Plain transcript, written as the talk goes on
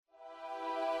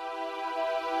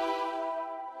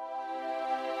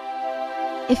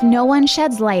If no one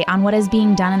sheds light on what is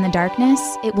being done in the darkness,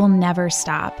 it will never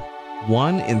stop.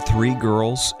 1 in 3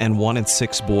 girls and 1 in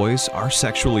 6 boys are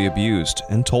sexually abused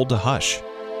and told to hush.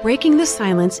 Breaking the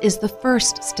silence is the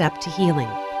first step to healing.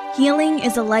 Healing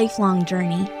is a lifelong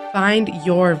journey. Find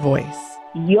your voice.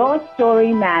 Your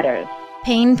story matters.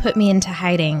 Pain put me into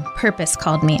hiding. Purpose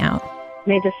called me out.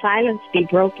 May the silence be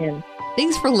broken.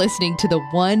 Thanks for listening to the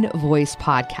One Voice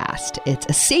podcast. It's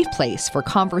a safe place for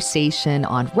conversation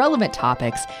on relevant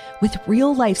topics with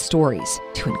real life stories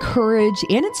to encourage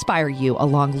and inspire you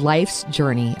along life's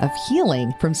journey of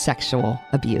healing from sexual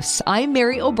abuse. I'm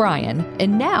Mary O'Brien,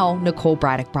 and now Nicole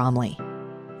Braddock Bromley.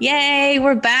 Yay,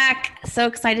 we're back. So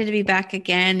excited to be back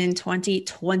again in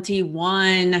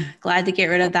 2021. Glad to get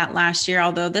rid of that last year,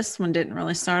 although this one didn't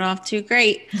really start off too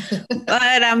great. But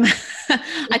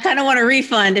I kind of want a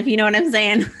refund, if you know what I'm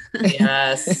saying.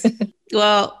 Yes.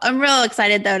 Well, I'm real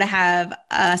excited, though, to have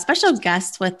a special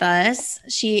guest with us.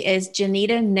 She is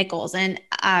Janita Nichols, and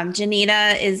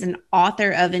Janita is an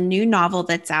author of a new novel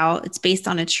that's out. It's based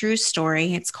on a true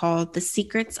story. It's called The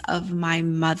Secrets of My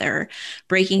Mother,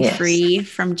 Breaking Free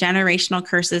from Generational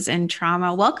Curses and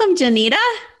Trauma. Welcome, Janita.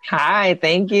 Hi,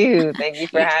 thank you. Thank you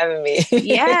for having me.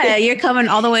 Yeah, you're coming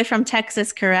all the way from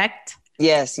Texas, correct?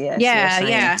 Yes.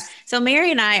 Yeah. So Mary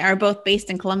and I are both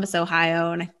based in Columbus,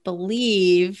 Ohio, and I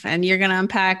believe, and you're going to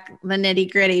unpack the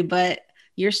nitty gritty, but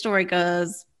your story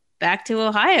goes back to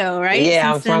Ohio, right?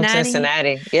 Yeah, I'm from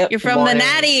Cincinnati. Yep. You're from the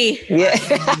Natty.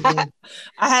 Yeah.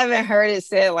 I haven't heard it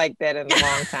said like that in a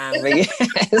long time, but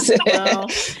yes. Well,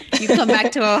 you come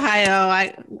back to Ohio.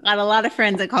 I got a lot of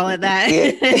friends that call it that.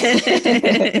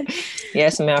 Yeah.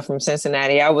 Yes, ma'am, I'm from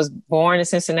Cincinnati. I was born in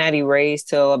Cincinnati, raised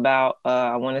till about,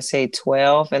 I want to say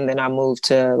 12, and then I moved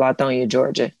to Latonia,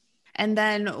 Georgia. And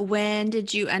then when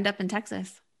did you end up in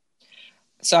Texas?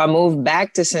 So I moved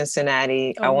back to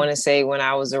Cincinnati, I want to say when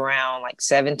I was around like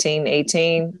 17,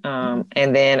 18. And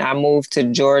then I moved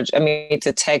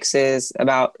to Texas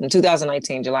about in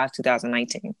 2019, July of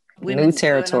 2019. New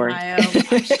territory. Ohio,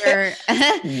 I'm sure.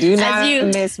 Do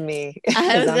not miss me.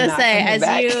 I was going to say,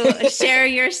 as you share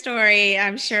your story,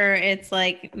 I'm sure it's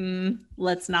like,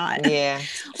 let's not. Yeah.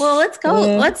 Well, let's go.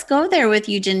 Yeah. Let's go there with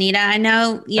you, Janita. I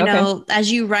know, you know,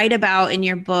 as you write about in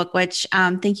your book, which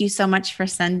thank you so much for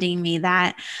sending me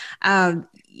that.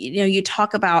 You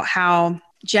talk about how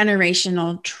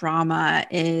generational trauma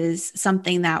is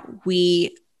something that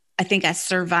I think as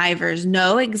survivors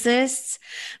know exists,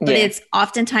 but it's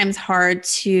oftentimes hard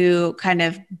to kind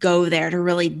of go there to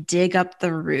really dig up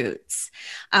the roots.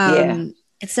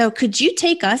 So could you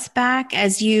take us back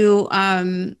as you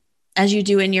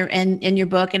do in your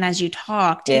book and as you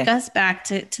talk, take us back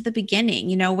to the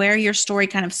beginning, where your story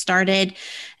kind of started,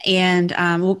 and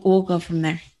we'll go from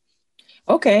there.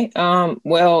 Okay.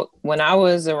 Well, when I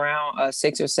was around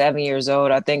 6 or 7 years old,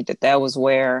 I think that was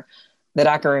where that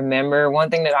I can remember. One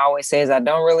thing that I always say is I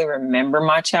don't really remember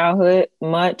my childhood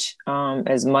much,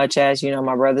 as much as,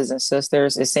 my brothers and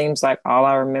sisters. It seems like all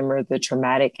I remember are the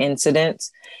traumatic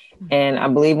incidents. And I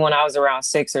believe when I was around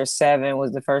 6 or 7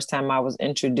 was the first time I was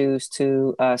introduced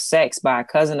to sex by a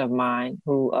cousin of mine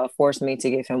who forced me to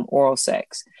give him oral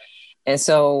sex. And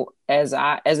so as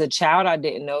a child, I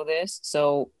didn't know this.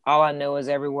 So all I know is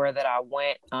everywhere that I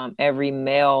went, every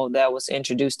male that was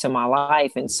introduced to my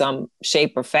life in some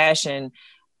shape or fashion,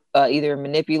 either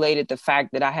manipulated the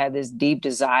fact that I had this deep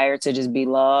desire to just be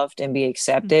loved and be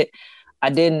accepted.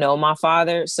 I didn't know my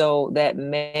father. So that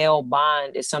male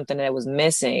bond is something that was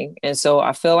missing. And so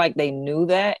I feel like they knew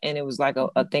that. And it was like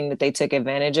a thing that they took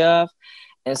advantage of.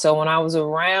 And so when I was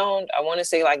around, I want to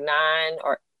say like 9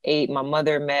 or 8, my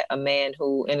mother met a man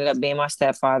who ended up being my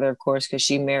stepfather, of course, because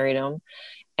she married him.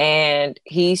 And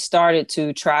he started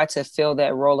to try to fill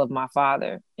that role of my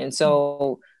father. And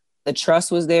so the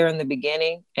trust was there in the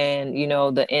beginning, and,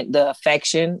 the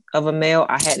affection of a male,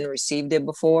 I hadn't received it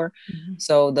before.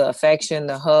 So the affection,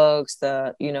 the hugs,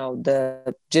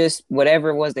 the just whatever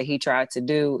it was that he tried to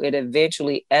do, it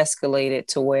eventually escalated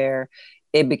to where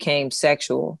it became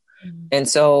sexual. And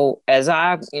so as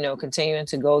I, continuing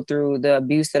to go through the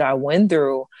abuse that I went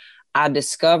through, I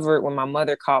discovered when my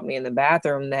mother caught me in the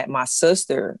bathroom that my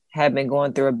sister had been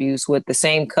going through abuse with the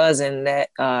same cousin that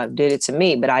did it to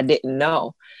me, but I didn't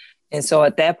know. And so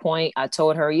at that point, I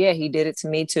told her, he did it to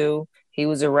me too. He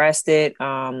was arrested.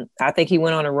 I think he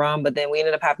went on a run, but then we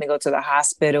ended up having to go to the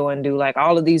hospital and do like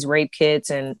all of these rape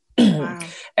kits and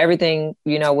everything,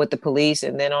 with the police.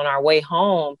 And then on our way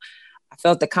home, I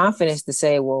felt the confidence to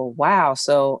say, well, wow,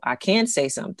 so I can say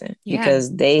something,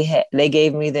 because they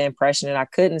gave me the impression that I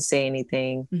couldn't say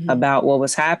anything about what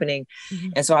was happening.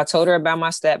 And so I told her about my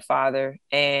stepfather,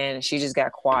 and she just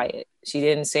got quiet. She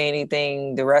didn't say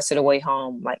anything the rest of the way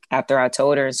home, like after I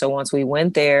told her. And so once we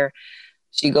went there,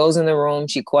 she goes in the room,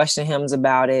 she questioned him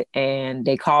about it, and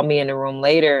they called me in the room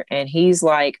later. And he's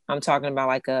like, I'm talking about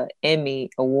like a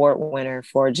Emmy award winner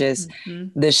for just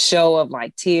the show of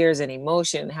like tears and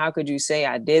emotion. How could you say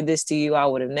I did this to you? I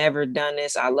would have never done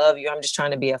this. I love you. I'm just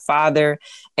trying to be a father.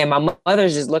 And my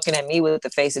mother's just looking at me with the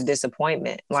face of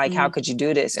disappointment. Like, how could you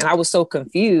do this? And I was so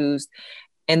confused.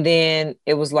 And then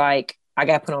it was like, I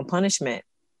got put on punishment.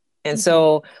 And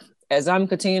so as I'm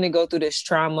continuing to go through this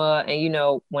trauma, and, you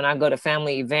know, when I go to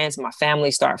family events, my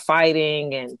family start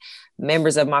fighting and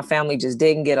members of my family just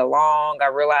didn't get along. I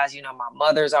realized, you know, my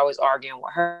mother's always arguing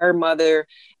with her mother,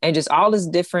 and just all this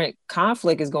different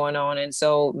conflict is going on. And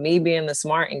so me being the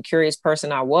smart and curious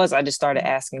person I was, I just started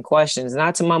asking questions,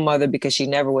 not to my mother because she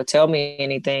never would tell me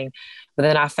anything. But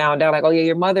then I found out like, oh yeah,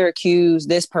 your mother accused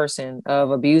this person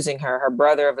of abusing her, her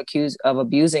brother accused of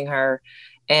abusing her.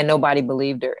 And nobody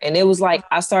believed her. And it was like,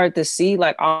 I started to see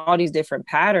like all these different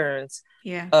patterns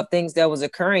of things that was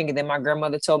occurring. And then my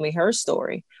grandmother told me her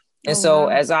story. And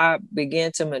as I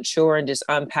began to mature and just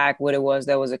unpack what it was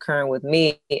that was occurring with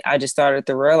me, I just started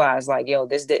to realize like, yo,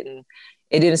 it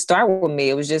didn't start with me.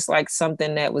 It was just like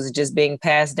something that was just being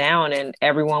passed down, and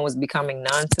everyone was becoming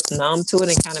numb to it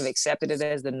and kind of accepted it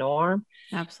as the norm.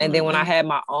 Absolutely. And then when I had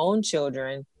my own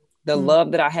children, the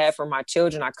love that I had for my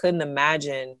children, I couldn't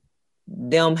imagine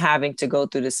them having to go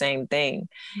through the same thing.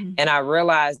 And I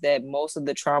realized that most of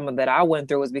the trauma that I went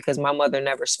through was because my mother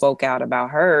never spoke out about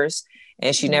hers,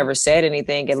 and she never said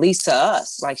anything, at least to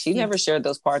us. Like she never shared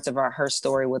those parts of her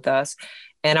story with us.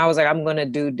 And I was like, I'm going to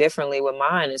do differently with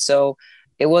mine. And so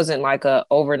it wasn't like a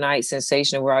overnight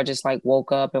sensation where I just like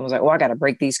woke up and was like, oh, I got to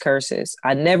break these curses.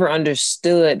 I never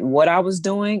understood what I was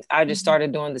doing. I just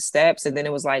started doing the steps. And then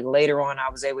it was like later on, I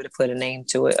was able to put a name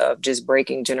to it of just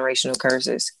breaking generational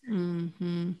curses.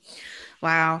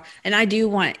 Wow. And I do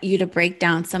want you to break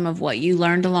down some of what you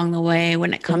learned along the way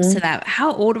when it comes to that.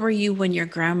 How old were you when your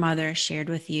grandmother shared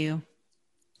with you?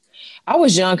 I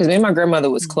was young because me and my grandmother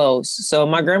was close. So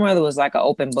my grandmother was like an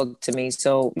open book to me.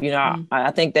 So, you know, I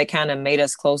think that kind of made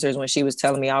us closer when she was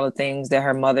telling me all the things that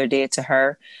her mother did to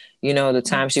her, you know, the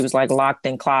time she was like locked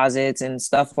in closets and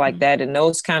stuff like that. And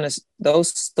those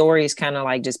stories kind of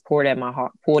like just pulled at my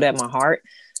heart.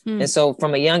 And so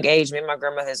from a young age, me and my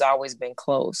grandmother has always been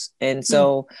close. And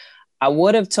so I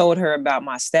would have told her about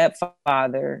my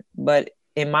stepfather, but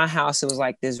in my house, it was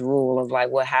like this rule of like,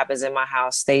 what happens in my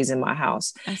house stays in my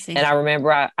house. And I remember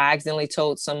I accidentally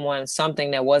told someone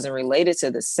something that wasn't related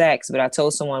to the sex, but I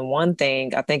told someone one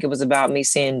thing. I think it was about me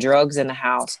seeing drugs in the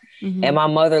house. And my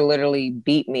mother literally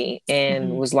beat me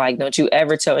and was like, don't you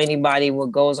ever tell anybody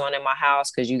what goes on in my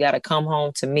house, because you got to come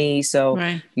home to me. So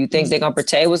you think they're going to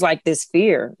protect. It was like this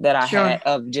fear that I had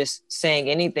of just saying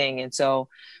anything. And so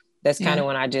that's kind of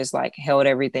when I just like held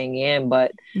everything in.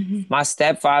 But my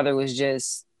stepfather was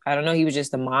just, I don't know, he was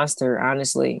just a monster,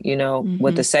 honestly, you know,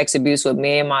 with the sex abuse with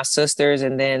me and my sisters,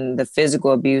 and then the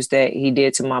physical abuse that he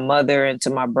did to my mother and to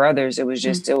my brothers. It was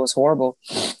just, it was horrible.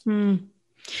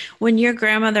 When your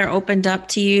grandmother opened up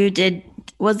to you,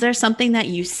 was there something that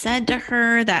you said to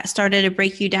her that started to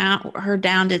break her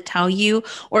down to tell you,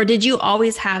 or did you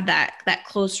always have that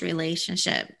close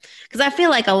relationship? Because I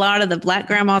feel like a lot of the Black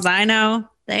grandmas I know,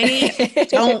 they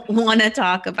don't want to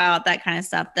talk about that kind of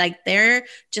stuff. Like they're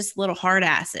just little hard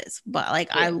asses, but like,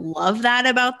 I love that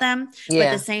about them. But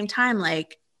at the same time,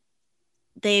 like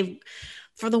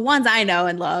for the ones I know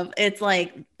and love, it's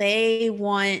like, they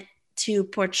want to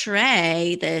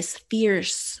portray this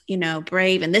fierce, you know,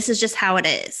 brave, and this is just how it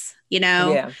is, you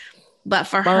know, but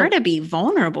for her to be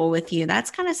vulnerable with you,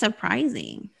 that's kind of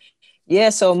surprising. Yeah.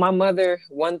 So my mother,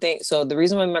 so the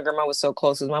reason why my grandma was so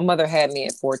close is my mother had me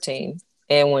at 14.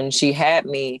 And when she had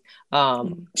me,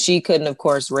 she couldn't, of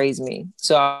course, raise me.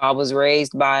 So I was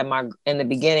raised in the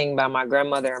beginning by my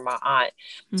grandmother and my aunt.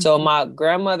 So my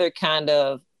grandmother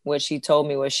what she told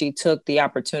me was she took the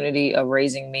opportunity of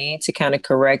raising me to kind of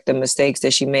correct the mistakes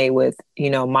that she made with, you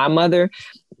know, my mother.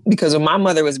 Because when my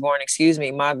mother was born,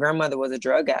 my grandmother was a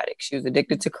drug addict. She was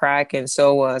addicted to crack, and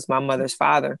so was my mother's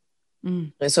father.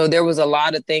 And so there was a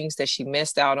lot of things that she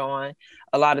missed out on,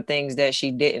 a lot of things that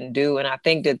she didn't do. And I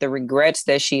think that the regrets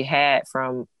that she had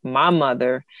from my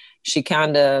mother, she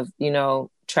kind of, you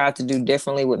know, tried to do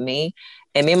differently with me.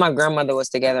 And me and my grandmother was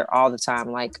together all the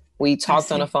time. Like we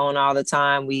talked on the phone all the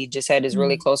time. We just had this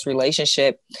really close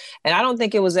relationship. And I don't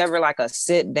think it was ever like a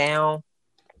sit down.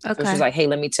 Which was like, hey,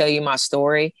 let me tell you my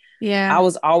story. Yeah. I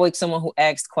was always someone who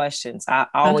asked questions. I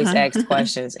always asked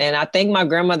questions. And I think my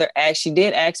grandmother she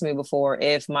did ask me before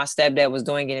if my stepdad was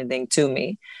doing anything to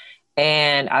me.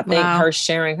 And I think her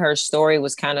sharing her story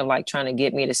was kind of like trying to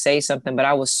get me to say something, but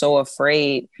I was so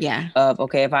afraid of,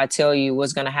 okay, if I tell you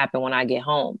what's going to happen when I get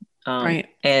home. Right.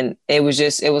 And it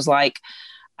was like,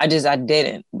 I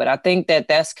didn't, but I think that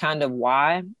that's kind of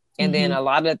why. And then a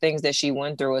lot of the things that she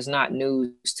went through is not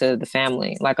news to the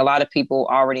family. Like a lot of people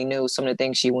already knew some of the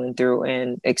things she went through,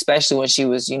 and especially when she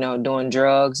was, doing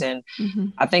drugs. And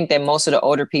I think that most of the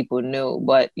older people knew,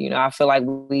 but, I feel like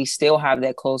we still have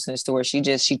that closeness to where she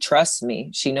trusts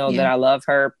me. She knows that I love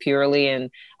her purely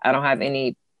and I don't have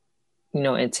any,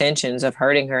 intentions of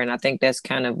hurting her. And I think that's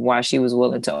kind of why she was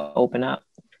willing to open up.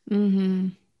 Mm-hmm.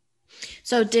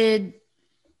 So did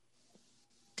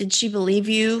she believe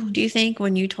you, do you think,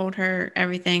 when you told her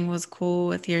everything was cool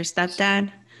with your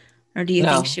stepdad? Or do you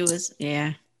think she was,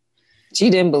 She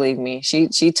didn't believe me.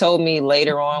 She told me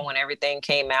later on when everything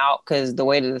came out, because the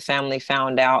way that the family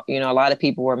found out, a lot of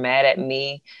people were mad at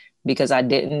me because I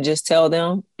didn't just tell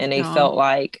them. And they felt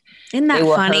like, isn't that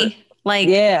funny? Hurt.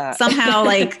 Like, somehow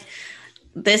like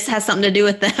this has something to do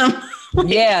with them.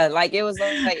 Like it was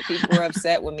like people were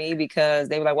upset with me because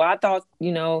they were like, well, I thought,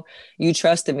 you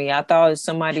trusted me. I thought it was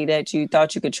somebody that you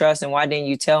thought you could trust. And why didn't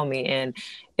you tell me? And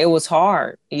it was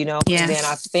hard, And then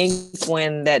I think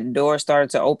when that door started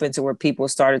to open to where people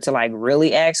started to like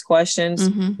really ask questions,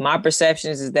 my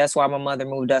perception is that's why my mother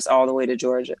moved us all the way to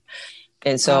Georgia.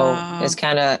 And so it's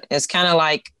kind of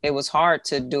like it was hard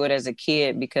to do it as a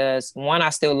kid because one, I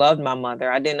still loved my mother.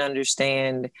 I didn't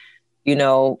understand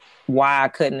why I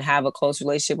couldn't have a close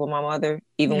relationship with my mother,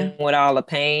 even with all the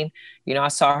pain. I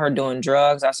saw her doing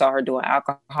drugs. I saw her doing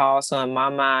alcohol. So in my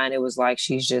mind, it was like,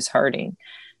 she's just hurting.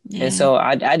 Yeah. And so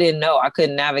I didn't know. I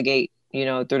couldn't navigate,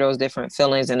 through those different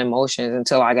feelings and emotions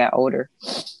until I got older.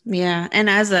 Yeah. And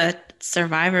as a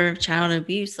survivor of child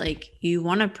abuse, like you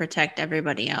want to protect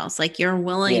everybody else. Like you're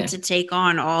willing to take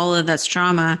on all of this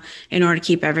trauma in order to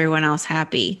keep everyone else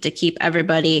happy, to keep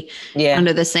everybody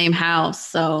under the same house.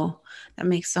 So that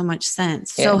makes so much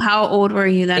sense. Yeah. So how old were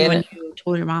you then when you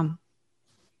told your mom?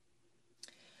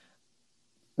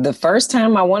 The first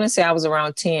time, I want to say I was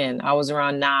around 10. I was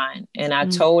around 9. And I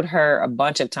told her a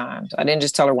bunch of times. I didn't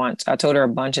just tell her once. I told her a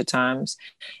bunch of times.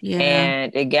 Yeah.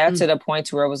 And it got to the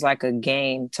point where it was like a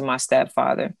game to my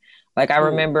stepfather. Like I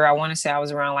remember, I want to say I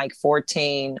was around like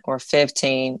 14 or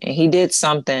 15. And he did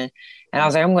something. And I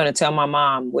was like, I'm going to tell my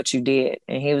mom what you did.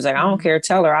 And he was like, I don't care.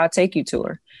 Tell her. I'll take you to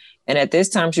her. And at this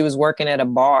time, she was working at a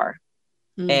bar.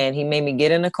 And he made me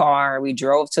get in the car. We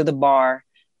drove to the bar.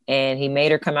 And he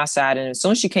made her come outside. And as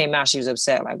soon as she came out, she was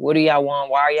upset. Like, what do y'all want?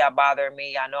 Why are y'all bothering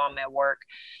me? I know I'm at work.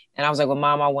 And I was like, well,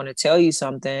 Mom, I want to tell you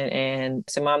something. And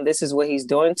I said, Mom, this is what he's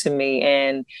doing to me.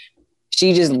 And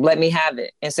she just let me have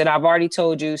it and said, I've already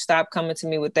told you, stop coming to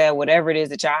me with that. Whatever it is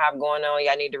that y'all have going on,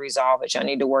 y'all need to resolve it. Y'all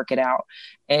need to work it out.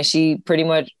 And she pretty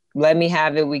much let me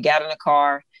have it. We got in the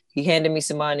car. He handed me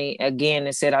some money again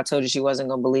and said, I told you she wasn't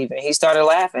going to believe it. And he started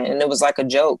laughing and it was like a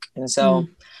joke. And so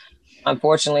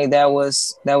unfortunately, that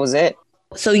was it.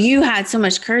 So you had so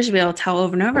much courage to be able to tell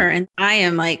over and over. And I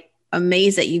am like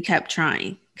amazed that you kept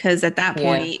trying, because at that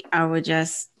point, I would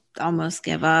just almost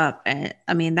give up. And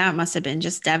I mean, that must have been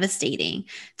just devastating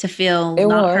to feel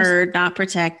not heard, not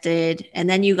protected. And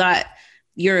then you got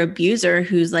your abuser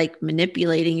who's like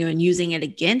manipulating you and using it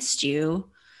against you.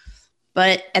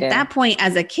 But at that point,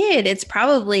 as a kid, it's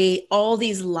probably all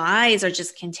these lies are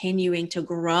just continuing to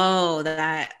grow,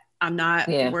 that I'm not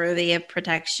worthy of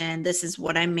protection. This is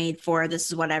what I'm made for. This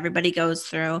is what everybody goes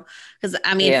through. Because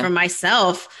I mean, for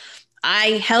myself,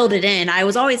 I held it in. I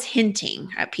was always hinting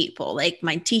at people, like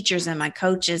my teachers and my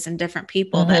coaches and different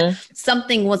people, that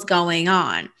something was going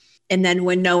on. And then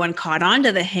when no one caught on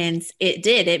to the hints,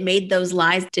 it made those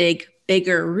lies dig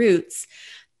bigger roots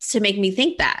to make me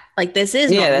think that like, this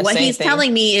is what he's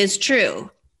telling me is true.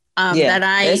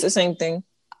 It's the same thing.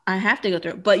 I have to go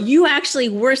through, but you actually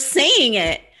were saying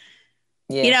it.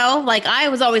 Yeah. Like I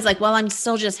was always like, well, I'm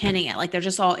still just hinting it. Like they're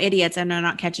just all idiots and they're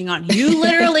not catching on. You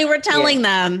literally were telling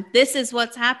them this is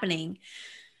what's happening.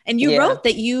 And you wrote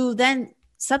that you then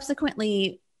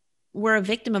subsequently were a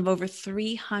victim of over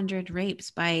 300 rapes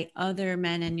by other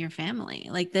men in your family.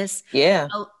 Like this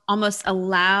almost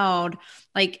allowed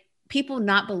like people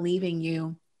not believing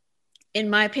you. In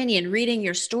my opinion, reading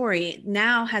your story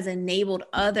now has enabled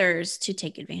others to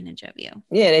take advantage of you.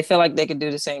 Yeah, they feel like they could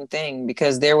do the same thing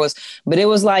because but it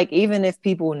was like, even if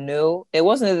people knew, it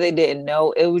wasn't that they didn't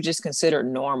know, it was just considered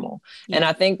normal. Yeah. And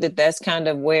I think that that's kind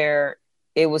of where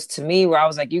it was to me, where I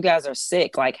was like, you guys are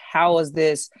sick. Like, how is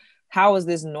this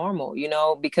normal?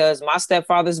 Because my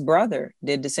stepfather's brother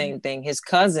did the same thing, his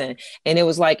cousin. And it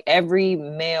was like every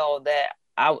male that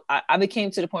I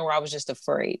became to the point where I was just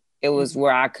afraid. It was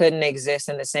where I couldn't exist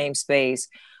in the same space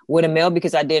with a male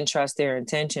because I didn't trust their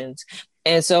intentions.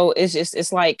 And so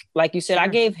it's like you said, I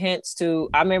gave hints to,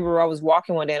 I remember I was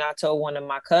walking one day and I told one of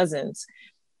my cousins,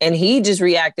 and he just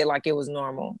reacted like it was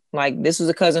normal. Like, this was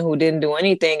a cousin who didn't do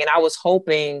anything. And I was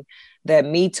hoping that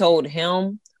me told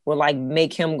him would like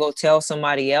make him go tell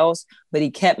somebody else, but he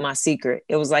kept my secret.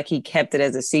 It was like he kept it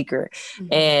as a secret.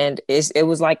 Mm-hmm. And it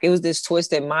was this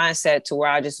twisted mindset to where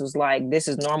I just was like, this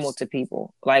is normal to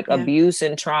people. Like, abuse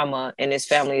and trauma in this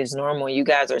family is normal. You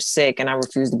guys are sick and I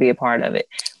refuse to be a part of it.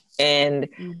 And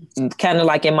kind of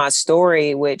like in my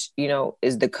story, which, you know,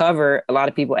 is the cover, a lot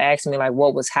of people ask me like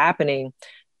what was happening.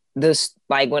 This,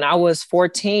 like, when I was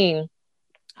 14,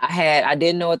 I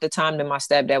didn't know at the time that my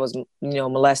stepdad was, you know,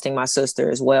 molesting my sister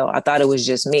as well. I thought it was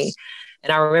just me.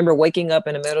 And I remember waking up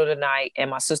in the middle of the night and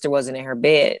my sister wasn't in her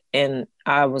bed. And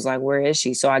I was like, where is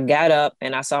she? So I got up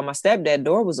and I saw my stepdad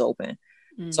door was open.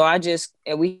 So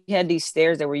and we had these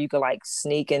stairs that where you could like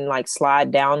sneak and like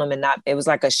slide down them and not, it was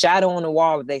like a shadow on the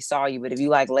wall if they saw you. But if you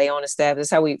like lay on the steps,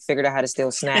 that's how we figured out how to steal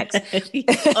snacks.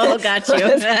 Oh, got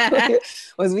you.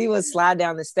 was we would slide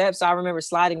down the steps. So I remember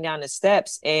sliding down the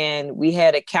steps and we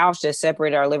had a couch that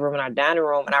separated our living room and our dining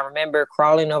room. And I remember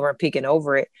crawling over and peeking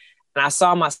over it. And I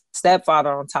saw my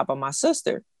stepfather on top of my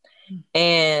sister.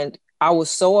 And I was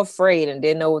so afraid and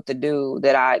didn't know what to do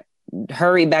that I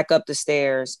hurried back up the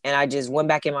stairs and I just went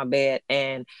back in my bed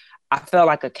and I felt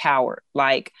like a coward.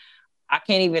 Like, I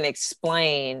can't even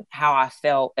explain how I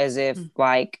felt, as if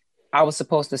like I was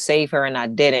supposed to save her and I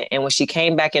didn't. And when she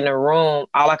came back in the room,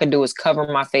 all I could do was cover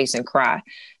my face and cry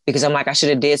because I'm like, I should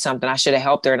have did something. I should have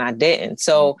helped her and I didn't.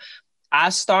 So I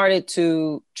started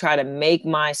to try to make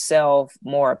myself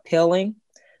more appealing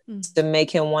to make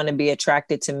him want to be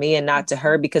attracted to me and not to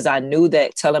her, because I knew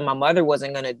that telling my mother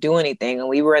wasn't going to do anything. And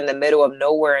we were in the middle of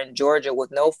nowhere in Georgia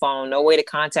with no phone, no way to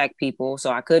contact people.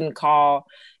 So I couldn't call,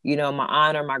 you know, my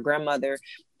aunt or my grandmother.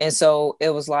 And so it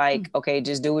was like, okay,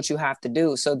 just do what you have to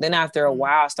do. So then after a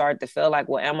while, I started to feel like,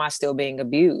 well, am I still being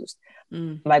abused?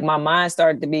 Like, my mind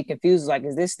started to be confused. Like,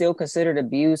 is this still considered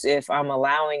abuse if I'm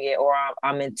allowing it, or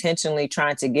I'm intentionally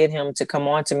trying to get him to come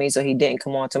on to me so he didn't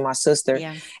come on to my sister?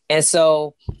 Yeah. And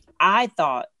so I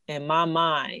thought in my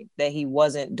mind that he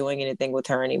wasn't doing anything with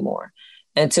her anymore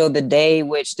until the day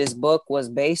which this book was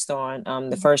based on,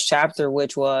 the first chapter,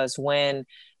 which was when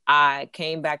I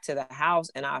came back to the house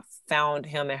and I found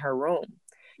him in her room.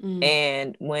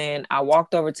 And when I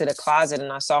walked over to the closet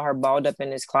and I saw her balled up in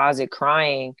this closet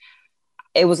crying,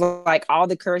 it was like all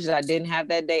the courage that I didn't have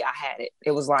that day, I had it.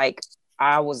 It was like,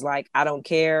 I was like, I don't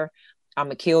care. I'm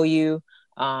gonna kill you.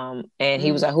 And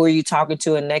he was like, who are you talking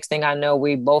to? And next thing I know,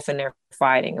 we both in there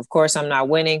fighting. Of course, I'm not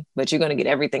winning, but you're going to get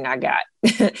everything I got.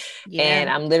 And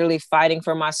I'm literally fighting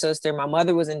for my sister. My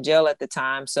mother was in jail at the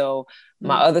time. So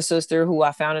my other sister, who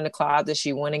I found in the closet,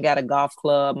 she went and got a golf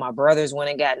club. My brothers went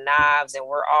and got knives, and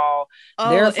we're all,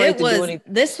 they're afraid to do anything.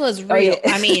 This was real.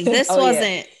 I mean, this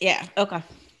wasn't, okay.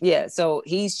 Yeah. So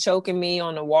he's choking me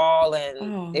on the wall.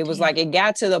 And it was like, it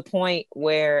got to the point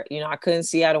where, you know, I couldn't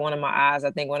see out of one of my eyes.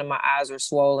 I think one of my eyes were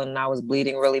swollen and I was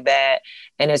bleeding really bad.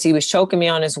 And as he was choking me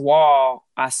on this wall,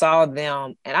 I saw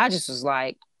them and I just was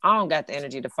like, I don't got the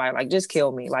energy to fight. Like, just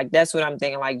kill me. Like, that's what I'm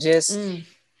thinking. Like, just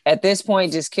at this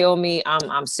point, just kill me.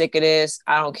 I'm sick of this.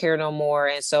 I don't care no more.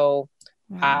 And so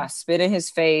I spit in his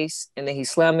face, and then he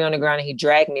slammed me on the ground and he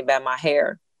dragged me by my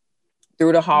hair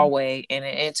through the hallway and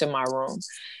into my room.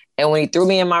 And when he threw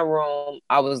me in my room,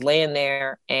 I was laying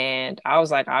there and I was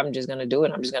like, I'm just going to do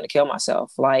it. I'm just going to kill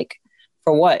myself. Like,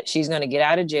 for what? She's going to get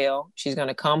out of jail. She's going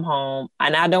to come home.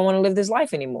 And I don't want to live this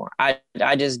life anymore.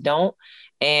 I just don't.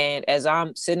 And as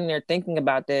I'm sitting there thinking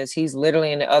about this, he's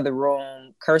literally in the other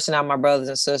room cursing out my brothers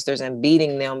and sisters and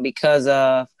beating them because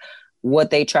of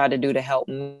what they tried to do to help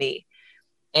me.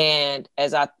 And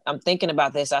as I'm thinking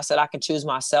about this, I said, I can choose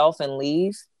myself and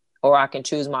leave, or I can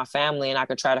choose my family and I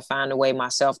could try to find a way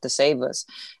myself to save us.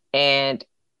 And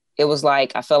it was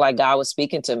like, I felt like God was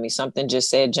speaking to me. Something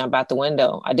just said, jump out the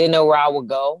window. I didn't know where I would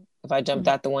go if I jumped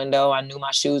out the window. I knew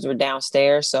my shoes were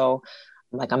downstairs. So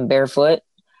I'm barefoot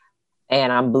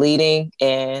and I'm bleeding.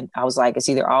 And I was like, it's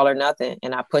either all or nothing.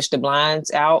 And I pushed the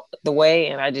blinds out the way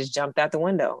and I just jumped out the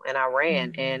window and I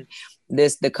ran. And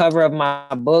the cover of my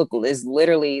book is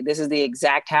literally, this is the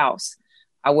exact house.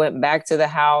 I went back to the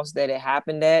house that it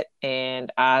happened at,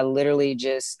 and I literally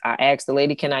I asked the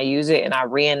lady, can I use it? And I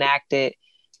reenacted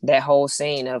that whole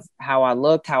scene of how I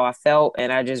looked, how I felt,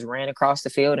 and I just ran across the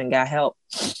field and got help.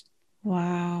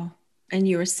 Wow. And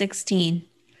you were 16.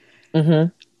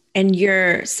 And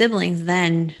your siblings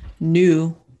then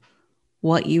knew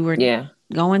what you were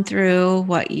going through,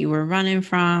 what you were running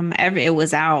from. It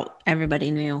was out. Everybody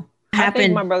knew. I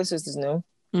think my brothers and sisters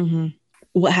knew.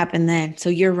 what happened then? So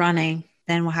you're running.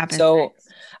 Then what happened? So next?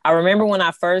 I remember when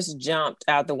I first jumped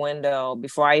out the window,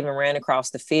 before I even ran across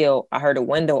the field, I heard a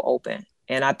window open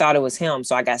and I thought it was him.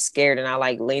 So I got scared and I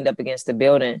like leaned up against the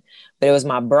building, but it was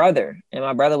my brother, and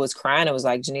my brother was crying. It was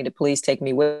like, Janita, please take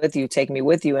me with you. Take me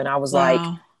with you. And I was like,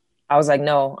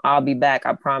 no, I'll be back.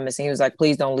 I promise. And he was like,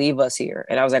 please don't leave us here.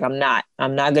 And I was like, I'm not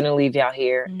going to leave y'all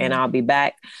here, and I'll be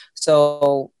back.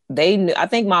 So they knew, I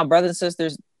think my brothers and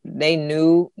sisters, they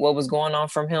knew what was going on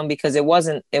from him, because it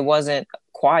wasn't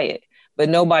quiet, but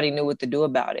nobody knew what to do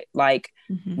about it. Like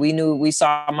we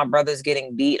saw my brothers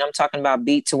getting beat. I'm talking about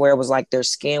beat to where it was like their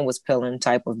skin was peeling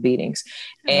type of beatings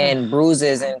and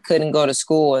bruises, and couldn't go to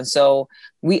school. And so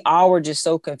we all were just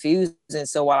so confused. And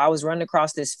so while I was running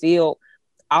across this field,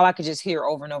 all I could just hear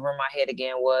over and over in my head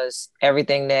again was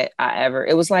everything that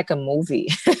it was like a movie.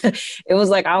 It was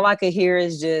like, all I could hear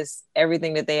is just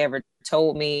everything that they ever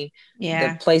told me,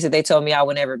 the place that they told me I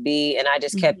would never be. And I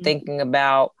just kept thinking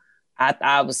about,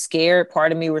 I was scared.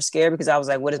 Part of me was scared because I was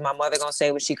like, what is my mother going to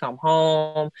say when she come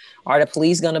home? Are the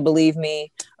police going to believe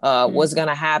me? What's going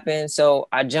to happen? So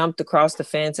I jumped across the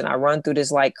fence and I run through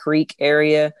this like creek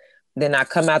area. Then I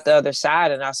come out the other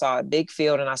side and I saw a big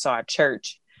field and I saw a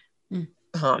church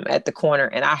at the corner.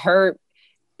 And I heard,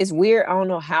 it's weird, I don't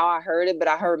know how I heard it, but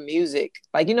I heard music.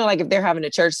 Like, you know, like if they're having a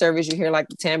church service, you hear like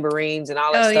the tambourines and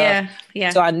all that stuff.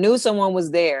 Yeah. So I knew someone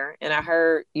was there, and I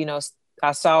heard, you know,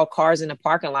 I saw cars in the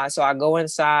parking lot. So I go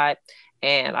inside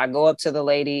and I go up to the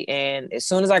lady, and as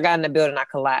soon as I got in the building, I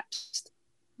collapsed.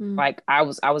 Like I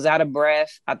was out of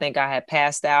breath. I think I had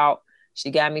passed out.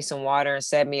 She got me some water and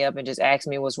set me up and just asked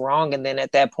me what's wrong. And then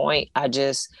at that point,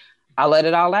 I let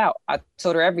it all out. I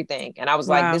told her everything. And I was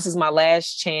like, this is my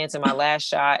last chance and my last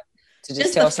shot to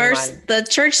just tell somebody. The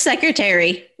church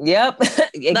secretary. Yep.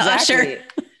 Exactly. The usher.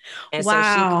 And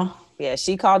so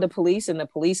she called the police, and the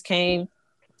police came.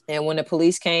 And when the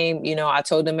police came, you know, I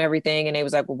told them everything, and they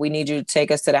was like, well, we need you to take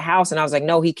us to the house. And I was like,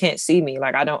 no, he can't see me.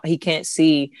 Like, he can't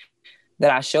see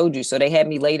that I showed you. So they had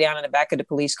me lay down in the back of the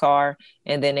police car,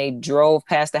 and then they drove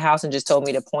past the house and just told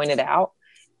me to point it out.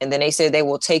 And then they said they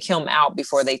will take him out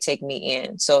before they take me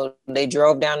in. So they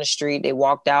drove down the street, they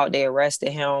walked out, they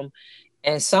arrested him.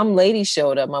 And some lady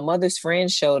showed up, my mother's friend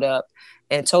showed up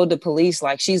and told the police,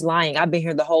 like, she's lying. I've been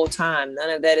here the whole time.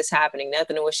 None of that is happening.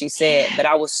 Nothing of what she said. But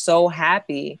I was so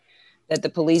happy that the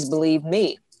police believed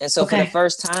me. And so for the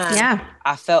first time,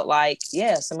 I felt like,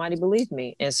 somebody believed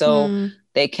me. And so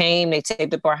they came, they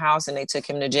taped up our house, and they took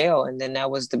him to jail. And then that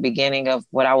was the beginning of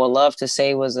what I would love to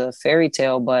say was a fairy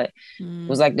tale, but it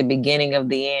was like the beginning of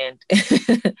the end.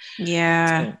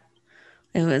 So,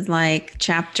 it was like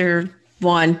chapter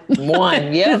one.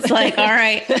 Yeah. It's like, all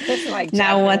right, like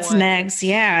now what's next?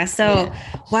 Yeah. So,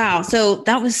 wow. So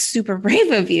that was super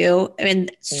brave of you,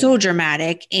 and so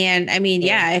dramatic. And I mean,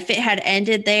 if it had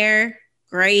ended there,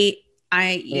 great.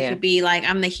 You could be like,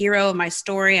 I'm the hero of my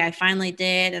story. I finally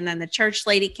did. And then the church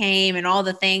lady came and all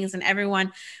the things, and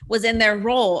everyone was in their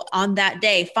role on that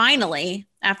day, finally,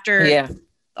 after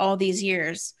all these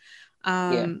years.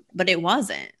 But it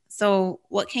wasn't. So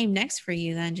what came next for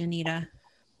you then, Janita?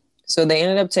 So they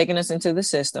ended up taking us into the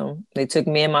system. They took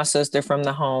me and my sister from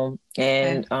the home.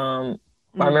 And I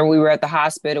remember we were at the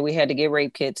hospital. We had to get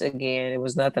rape kits again. It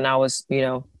was nothing I was,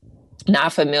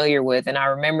 not familiar with. And I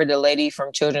remember the lady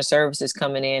from Children's Services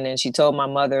coming in, and she told my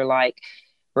mother, like,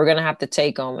 we're going to have to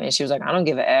take them. And she was like, I don't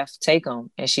give a F, take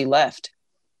them. And she left.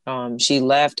 She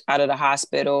left out of the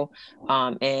hospital.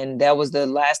 And that was the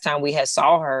last time we had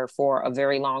saw her for a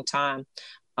very long time.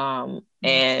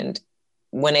 And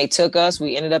when they took us,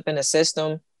 we ended up in the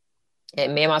system,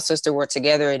 and me and my sister were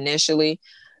together initially,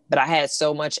 but I had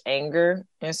so much anger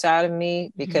inside of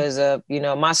me because of,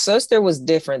 my sister was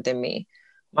different than me.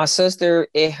 My sister,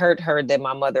 it hurt her that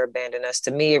my mother abandoned us.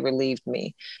 To me, it relieved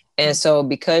me. And so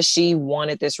because she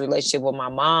wanted this relationship with my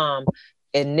mom,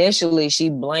 initially she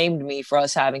blamed me for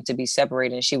us having to be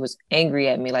separated. And she was angry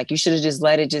at me. Like, you should have just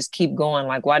let it just keep going.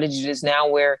 Like, why did you just now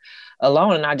we're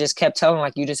alone? And I just kept telling her,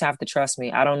 like, you just have to trust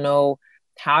me. I don't know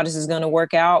how this is going to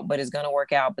work out, but it's going to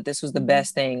work out. But this was the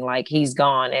best thing. Like, he's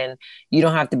gone and you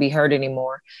don't have to be hurt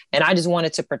anymore. And I just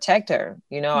wanted to protect her.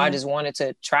 I just wanted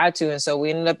to try to. And so we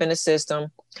ended up in the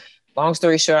system. Long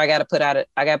story short, I got put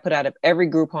out of every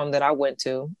group home that I went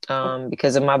to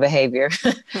because of my behavior.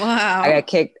 Wow. I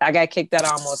got kicked out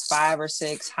of almost 5 or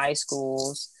 6 high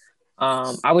schools.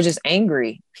 I was just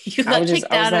angry. You got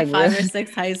kicked out of 5 or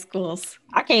 6 high schools.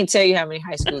 I can't tell you how many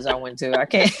high schools I went to.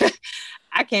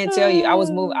 I can't tell you. I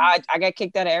was moved. I got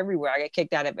kicked out of everywhere. I got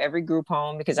kicked out of every group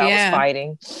home because I was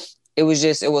fighting. It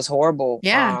was horrible.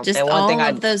 Yeah. Just all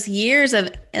of those years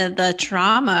of the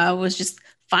trauma was just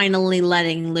finally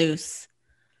letting loose.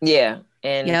 Yeah.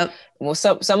 And well,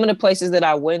 some of the places that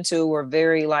I went to were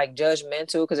very like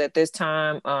judgmental, because at this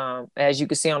time, as you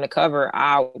can see on the cover,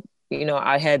 I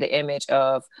had the image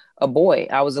of a boy.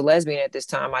 I was a lesbian at this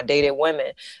time. I dated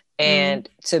women. And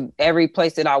to every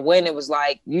place that I went, it was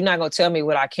like, you're not going to tell me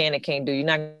what I can and can't do. You're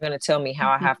not going to tell me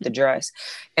how I have to dress.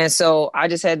 And so I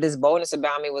just had this boldness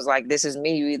about me, was like, this is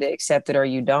me. You either accept it or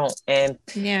you don't. And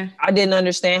I didn't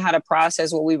understand how to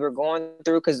process what we were going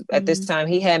through, because at this time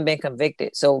he hadn't been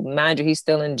convicted. So mind you, he's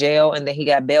still in jail, and then he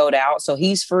got bailed out. So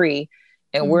he's free,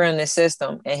 and we're in the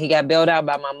system, and he got bailed out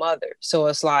by my mother. So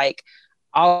it's like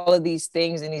all of these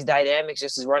things and these dynamics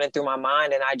just is running through my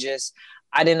mind. And I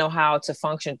didn't know how to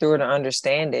function through it or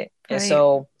understand it. And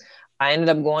so I ended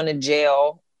up going to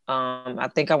jail. I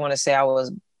think I want to say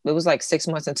it was like 6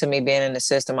 months into me being in the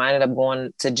system. I ended up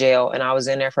going to jail, and I was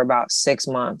in there for about 6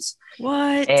 months.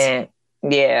 What? And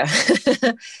yeah,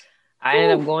 I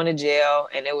ended up going to jail,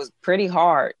 and it was pretty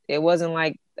hard. It wasn't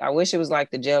like, I wish it was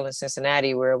like the jail in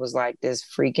Cincinnati where it was like this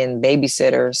freaking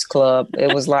babysitters club.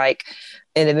 It was like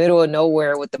in the middle of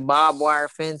nowhere with the barbed wire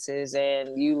fences,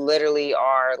 and you literally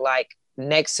are like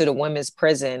next to the women's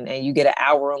prison, and you get an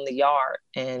hour on the yard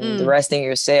and the rest in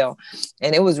your cell.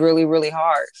 And it was really, really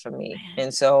hard for me.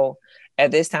 And so at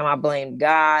this time, I blamed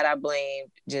God. I blamed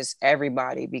just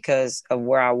everybody because of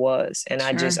where I was. And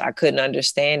I couldn't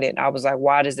understand it. I was like,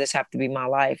 why does this have to be my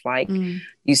life? Like,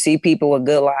 you see people with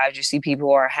good lives, you see people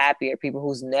who are happy, or people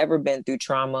who's never been through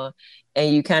trauma.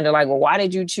 And you kind of like, well, why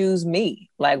did you choose me?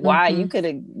 Like, why? You could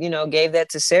have, gave that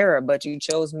to Sarah, but you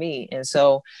chose me. And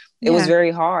so it was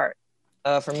very hard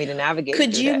for me to navigate.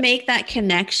 Could you make that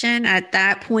connection at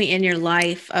that point in your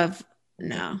life of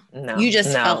no, you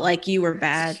just felt like you were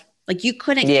bad. Like you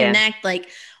couldn't connect, like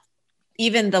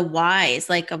even the whys,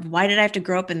 like of why did I have to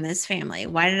grow up in this family?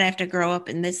 Why did I have to grow up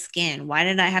in this skin? Why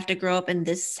did I have to grow up in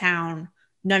this town?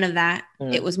 None of that.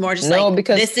 It was more just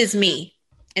because this is me.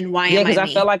 And why am I? Because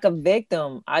I felt like a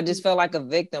victim. I just felt like a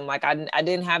victim. Like I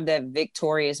didn't have that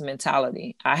victorious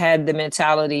mentality. I had the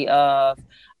mentality of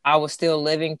I was still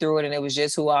living through it, and it was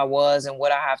just who I was and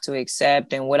what I have to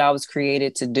accept and what I was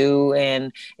created to do.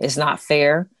 And it's not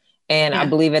fair. And I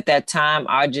believe at that time,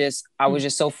 I was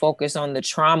just so focused on the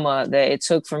trauma that it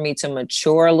took for me to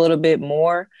mature a little bit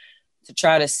more, to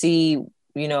try to see,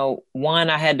 one,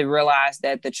 I had to realize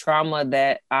that the trauma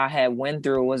that I had went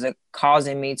through was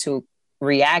causing me to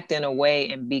react in a way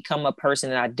and become a person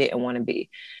that I didn't want to be,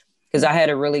 because I had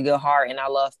a really good heart and I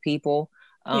love people.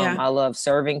 I love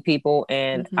serving people,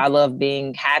 and I love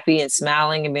being happy and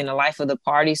smiling and being the life of the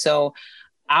party. So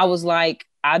I was like,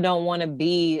 I don't want to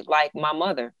be like my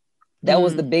mother. That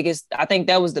was I think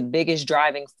that was the biggest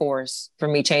driving force for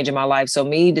me changing my life. So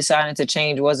me deciding to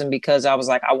change wasn't because I was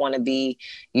like, I want to be,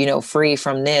 free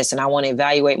from this and I want to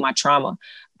evaluate my trauma.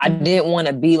 I didn't want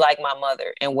to be like my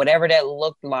mother, and whatever that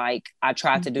looked like, I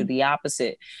tried to do the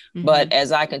opposite. But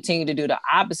as I continued to do the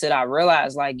opposite, I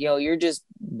realized like, you're just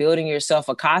building yourself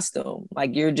a costume.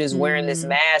 Like you're just wearing this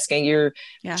mask and you're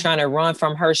trying to run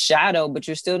from her shadow, but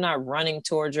you're still not running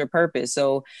towards your purpose.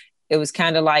 So it was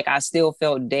kind of like I still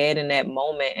felt dead in that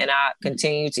moment. And I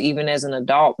continued to, even as an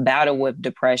adult, battle with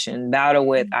depression, battle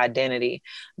with identity,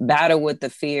 battle with the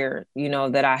fear,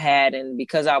 that I had. And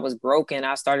because I was broken,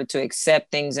 I started to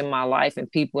accept things in my life and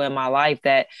people in my life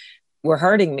that were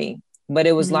hurting me. But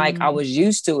it was like I was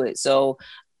used to it. So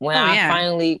when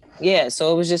finally,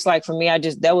 so it was just like, for me,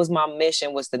 that was my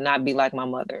mission, was to not be like my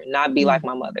mother, not be like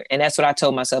my mother. And that's what I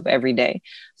told myself every day.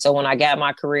 So when I got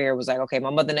my career, it was like, okay, my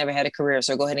mother never had a career,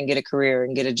 so go ahead and get a career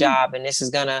and get a job. And this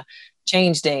is going to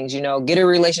change things, get a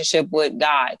relationship with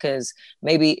God, because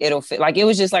maybe it'll fit. Like, it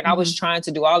was just like, I was trying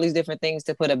to do all these different things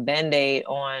to put a Band-Aid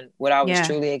on what I was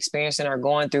truly experiencing or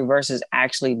going through versus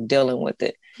actually dealing with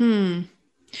it.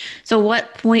 So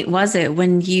what point was it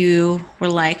when you were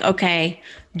like, okay,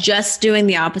 just doing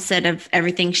the opposite of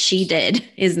everything she did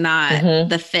is not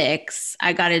the fix.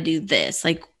 I got to do this.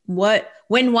 Like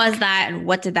when was that? And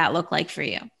what did that look like for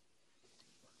you?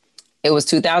 It was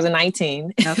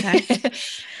 2019. Okay.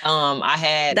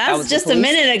 That was just a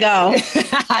minute ago.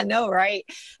 I know, right?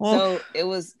 So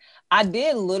I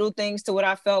did little things to what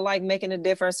I felt like making a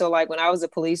difference. So like when I was a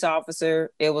police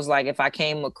officer, it was like, if I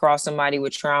came across somebody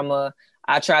with trauma,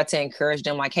 I tried to encourage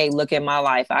them like, hey, look at my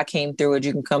life. I came through it.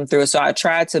 You can come through it. So I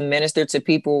tried to minister to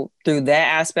people through that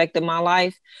aspect of my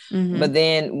life. But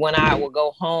then when I would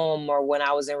go home or when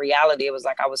I was in reality, it was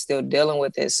like I was still dealing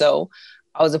with it. So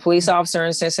I was a police officer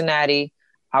in Cincinnati.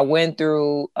 I went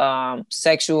through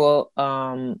sexual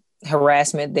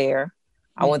harassment there.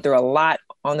 I went through a lot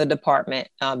on the department,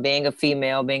 being a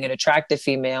female, being an attractive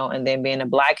female, and then being a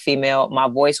Black female. My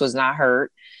voice was not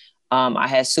heard. I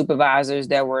had supervisors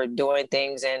that were doing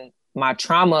things and my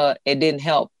trauma, it didn't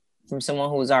help from someone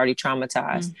who was already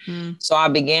traumatized. So I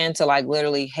began to like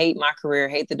literally hate my career,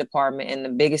 hate the department. And the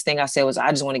biggest thing I said was, I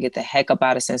just want to get the heck up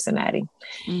out of Cincinnati.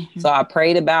 So I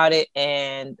prayed about it,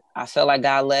 and I felt like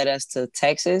God led us to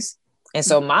Texas. And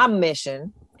so my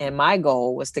mission and my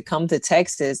goal was to come to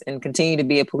Texas and continue to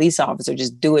be a police officer,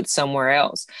 just do it somewhere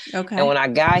else. Okay. And when I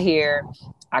got here,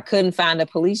 I couldn't find a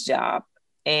police job.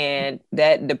 And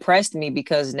that depressed me,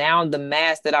 because now the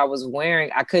mask that I was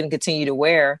wearing, I couldn't continue to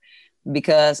wear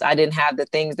because I didn't have the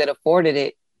things that afforded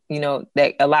it, you know,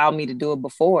 that allowed me to do it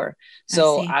before.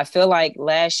 So I feel like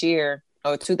last year,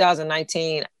 or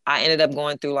 2019, I ended up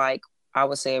going through, like, I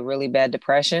would say, a really bad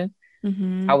depression.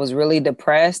 I was really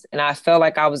depressed, and I felt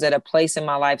like I was at a place in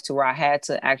my life to where I had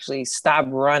to actually stop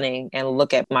running and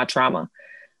look at my trauma.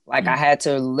 Like I had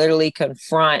to literally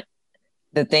confront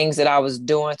the things that I was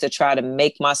doing to try to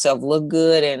make myself look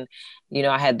good. And, you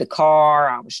know, I had the car,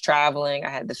 I was traveling, I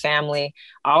had the family,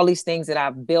 all these things that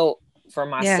I've built for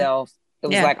myself. It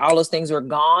was like all those things were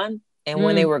gone. And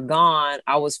when they were gone,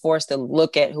 I was forced to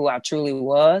look at who I truly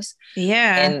was.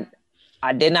 And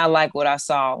I did not like what I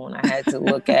saw when I had to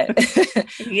look at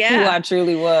who I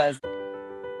truly was.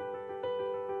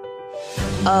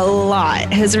 A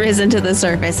lot has risen to the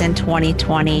surface in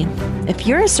 2020. If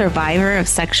you're a survivor of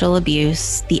sexual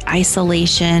abuse, the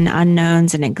isolation,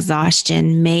 unknowns, and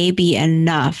exhaustion may be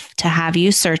enough to have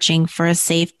you searching for a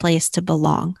safe place to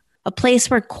belong, a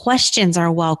place where questions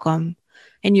are welcome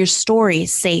and your story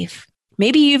is safe.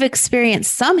 Maybe you've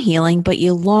experienced some healing, but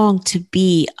you long to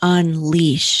be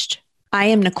unleashed. I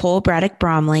am Nicole Braddock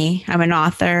Bromley. I'm an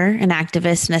author, an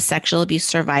activist, and a sexual abuse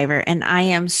survivor, and I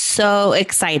am so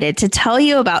excited to tell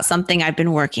you about something I've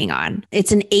been working on.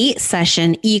 It's an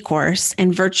 8-session e-course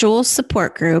and virtual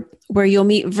support group where you'll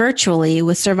meet virtually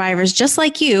with survivors just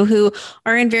like you who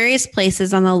are in various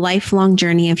places on the lifelong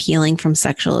journey of healing from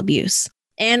sexual abuse.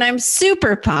 And I'm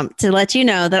super pumped to let you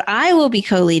know that I will be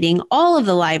co-leading all of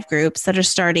the live groups that are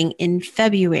starting in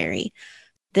February.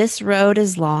 This road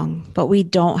is long, but we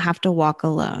don't have to walk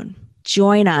alone.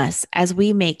 Join us as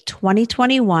we make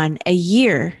 2021 a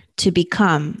year to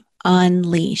become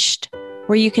unleashed,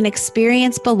 where you can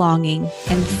experience belonging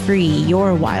and free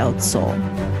your wild soul.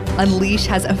 Unleash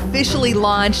has officially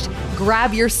launched.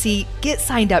 Grab your seat. Get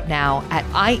signed up now at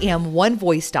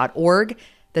IamOneVoice.org.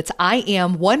 That's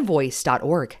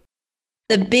IamOneVoice.org.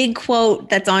 The big quote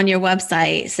that's on your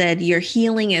website said, "Your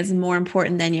healing is more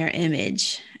important than your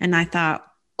image." And I thought,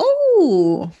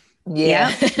 oh,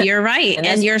 yeah, you're right.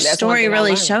 and your story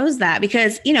really shows that,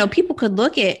 because, you know, people could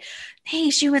look at,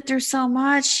 hey, she went through so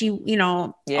much. She, you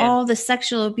know, all the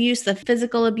sexual abuse, the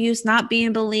physical abuse, not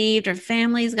being believed, her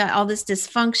family's got all this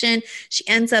dysfunction. She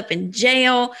ends up in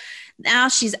jail. Now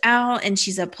she's out and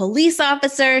she's a police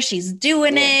officer. She's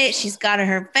doing it. She's got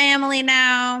her family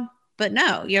now. But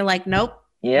no, you're like, nope.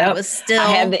 Yeah, that was still I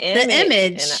had the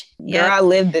image. Girl, I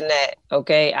lived in that.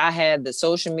 Okay. I had the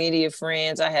social media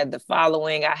friends. I had the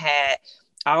following. I had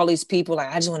all these people like,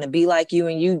 I just want to be like you,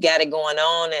 and you got it going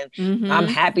on. And I'm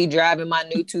happy driving my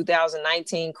new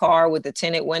 2019 car with the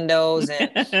tinted windows.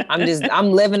 And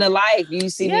I'm living a life. You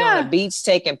see me on the beach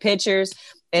taking pictures.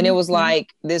 And it was like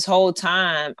this whole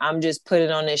time, I'm just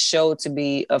putting on this show to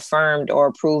be affirmed or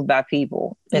approved by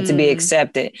people and to be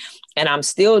accepted. And I'm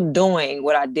still doing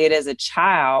what I did as a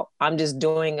child. I'm just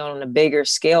doing it on a bigger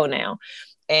scale now.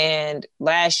 And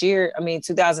last year,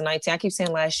 2019, I keep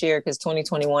saying last year because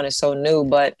 2021 is so new,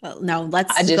 but no,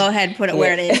 let's go ahead and put it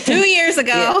where it is. 2 years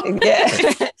ago.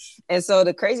 And so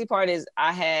the crazy part is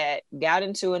I had got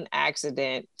into an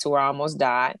accident to where I almost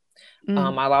died.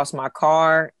 I lost my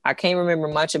car. I can't remember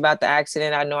much about the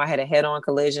accident. I know I had a head-on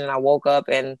collision and I woke up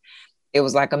and it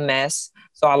was like a mess.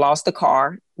 So I lost the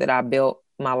car that I built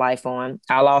my life on.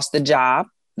 I lost the job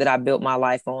that I built my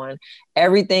life on.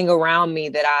 Everything around me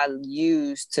that I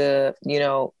used to,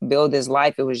 build this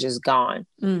life, it was just gone.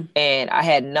 And I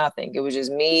had nothing. It was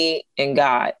just me and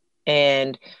God.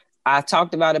 And I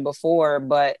talked about it before,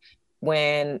 but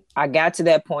when I got to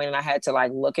that point and I had to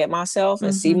like look at myself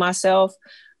and see myself,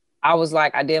 I was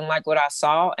like, I didn't like what I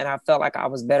saw. And I felt like I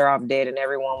was better off dead and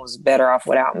everyone was better off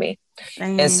without me.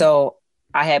 And so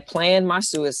I had planned my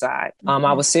suicide.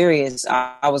 I was serious.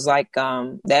 I was like,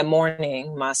 that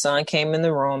morning, my son came in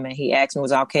the room and he asked me,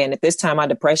 was I okay? And at this time, my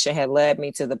depression had led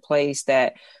me to the place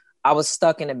that I was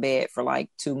stuck in a bed for like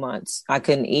 2 months. I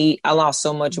couldn't eat. I lost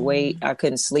so much weight. I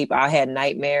couldn't sleep. I had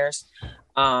nightmares.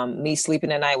 Me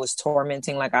sleeping at night was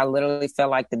tormenting. Like I literally felt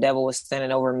like the devil was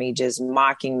standing over me, just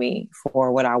mocking me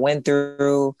for what I went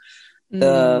through,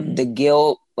 the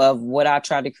guilt of what I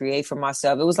tried to create for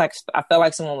myself. It was like, I felt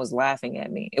like someone was laughing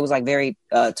at me. It was like very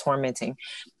tormenting.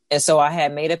 And so I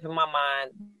had made up in my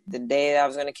mind the day that I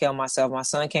was going to kill myself. My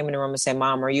son came in the room and said,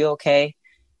 Mom, are you okay?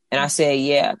 And I said,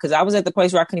 yeah, because I was at the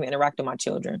place where I couldn't even interact with my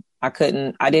children.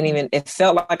 It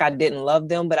felt like I didn't love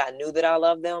them, but I knew that I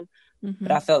loved them. Mm-hmm.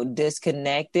 But I felt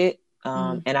disconnected.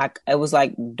 It was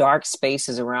like dark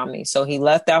spaces around me. So he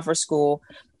left out for school,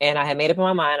 and I had made up in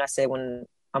my mind. I said, when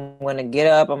I'm going to get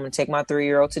up, I'm going to take my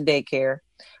 3-year-old to daycare.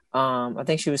 I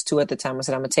think she was 2 at the time. I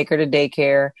said, I'm going to take her to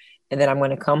daycare, and then I'm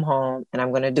going to come home and I'm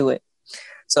going to do it.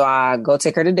 So I go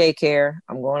take her to daycare.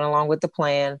 I'm going along with the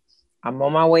plan. I'm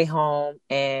on my way home.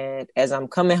 And as I'm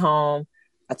coming home,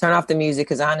 I turn off the music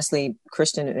because honestly,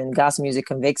 Christian and gospel music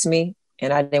convicts me.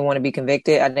 And I didn't want to be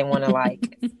convicted. I didn't want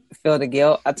to feel the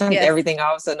guilt. I turned everything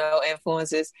off, so no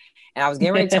influences. And I was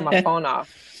getting ready to turn my phone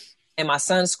off. And my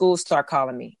son's school started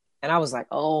calling me. And I was like,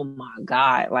 oh my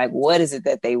God, what is it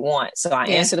that they want? So I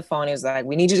answered the phone. It was like,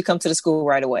 we need you to come to the school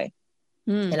right away.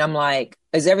 And I'm like,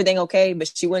 is everything okay?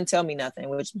 But she wouldn't tell me nothing,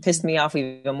 which pissed me off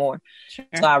even more. Sure.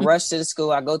 So I rushed to the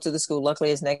school. I go to the school.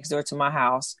 Luckily, it's next door to my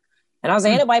house. And I was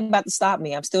like, ain't nobody about to stop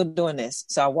me. I'm still doing this.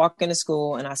 So I walk into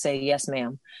school and I say, yes,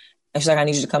 ma'am. And she's like, I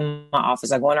need you to come to my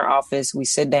office. I go in her office. We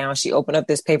sit down. She opened up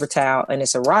this paper towel and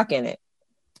it's a rock in it.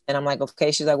 And I'm like,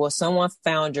 okay. She's like, well, someone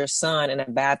found your son in a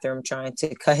bathroom trying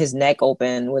to cut his neck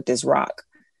open with this rock.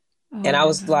 And I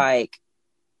was like,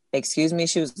 excuse me?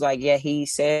 She was like, yeah, he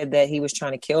said that he was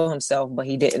trying to kill himself, but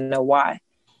he didn't know why.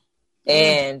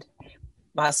 And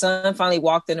my son finally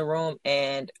walked in the room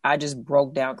and I just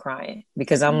broke down crying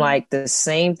because I'm like, the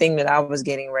same thing that I was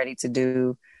getting ready to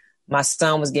do, my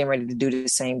son was getting ready to do the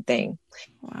same thing.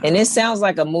 Wow. And it sounds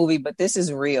like a movie, but this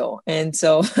is real. And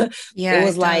so it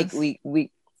was like,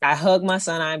 I hugged my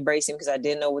son. I embraced him because I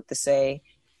didn't know what to say.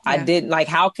 I didn't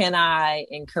how can I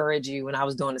encourage you when I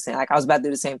was doing the same? I was about to do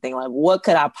the same thing. What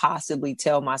could I possibly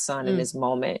tell my son in this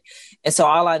moment? And so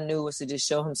all I knew was to just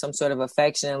show him some sort of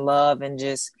affection and love and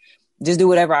just do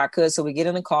whatever I could. So we get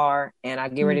in the car and I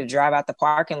get ready to drive out the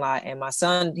parking lot. And my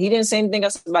son, he didn't say anything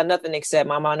else about nothing except,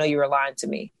 Mama, I know you were lying to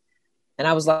me. And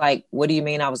I was like, what do you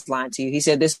mean I was lying to you? He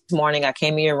said, this morning I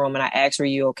came in your room and I asked, were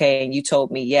you okay? And you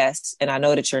told me yes. And I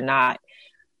know that you're not.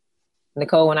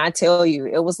 Nicole, when I tell you,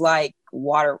 it was like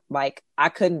water, I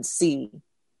couldn't see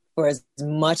for as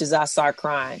much as I started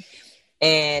crying.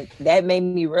 And that made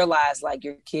me realize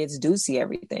your kids do see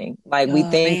everything. We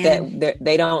think that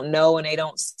they don't know and they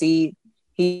don't see.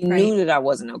 He knew that I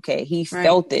wasn't okay. He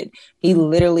felt it. He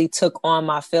literally took on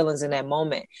my feelings in that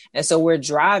moment. And so we're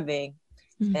driving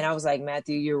and I was like,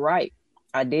 Matthew, you're right.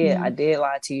 I did. I did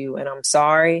lie to you and I'm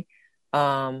sorry.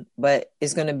 But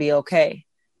it's going to be okay.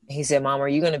 He said, Mom, are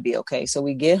you going to be okay? So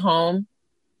we get home.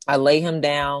 I lay him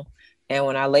down. And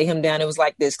when I lay him down, it was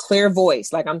like this clear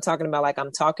voice, I'm talking about,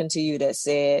 I'm talking to you, that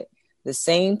said, the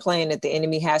same plan that the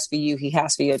enemy has for you, he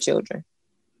has for your children.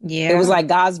 Yeah. It was like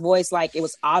God's voice, it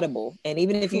was audible. And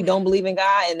even if you don't believe in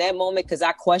God in that moment, because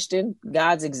I questioned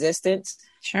God's existence.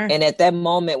 Sure. And at that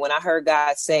moment, when I heard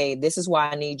God say, this is why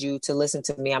I need you to listen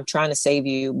to me. I'm trying to save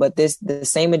you. But the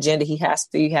same agenda he has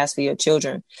for you, he has for your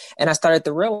children. And I started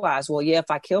to realize, well, yeah,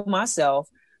 if I kill myself,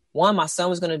 one, my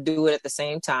son was going to do it at the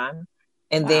same time.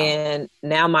 And then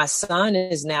now my son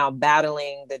is now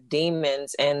battling the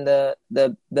demons and the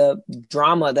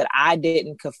drama that I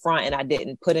didn't confront and I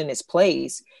didn't put in its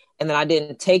place. And then I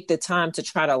didn't take the time to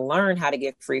try to learn how to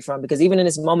get free from, because even in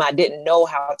this moment, I didn't know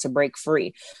how to break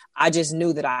free. I just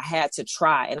knew that I had to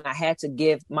try and I had to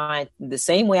give the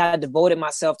same way I devoted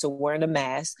myself to wearing a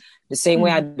mask, the same way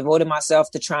I devoted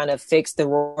myself to trying to fix the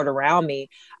world around me.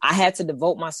 I had to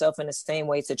devote myself in the same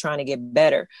way to trying to get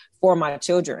better for my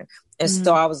children. And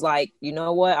so I was like, you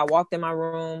know what? I walked in my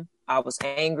room. I was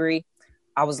angry.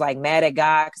 I was mad at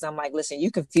God because I'm like, listen,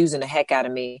 you confusing the heck out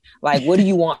of me. What do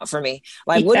you want from me?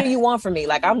 What do you want from me?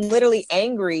 I'm literally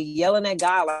angry, yelling at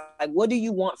God. What do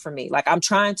you want from me? I'm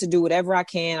trying to do whatever I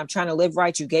can. I'm trying to live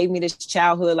right. You gave me this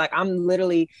childhood. I'm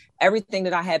literally everything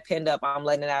that I had pinned up, I'm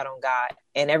letting it out on God,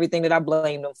 and everything that I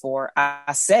blamed him for,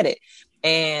 I said it.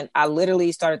 And I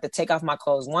literally started to take off my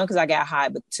clothes. One, because I got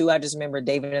hot, but two, I just remember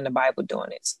David in the Bible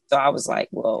doing it. So I was like,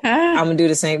 well, I'm going to do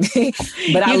the same thing.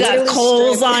 But I got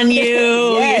coals on you.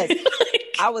 Yes.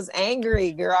 I was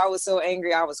angry, girl. I was so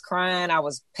angry. I was crying. I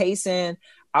was pacing.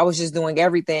 I was just doing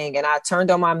everything. And I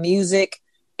turned on my music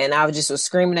and I was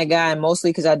screaming at God. And mostly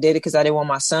because I did it because I didn't want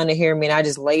my son to hear me. And I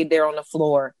just laid there on the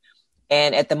floor.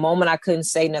 And at the moment, I couldn't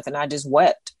say nothing. I just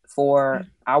wept for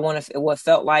what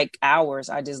felt like hours.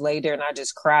 I just laid there and I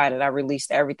just cried and I released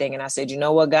everything. And I said, you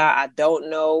know what, God, I don't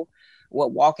know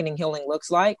what walking and healing looks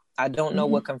like. I don't know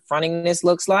what confronting this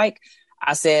looks like.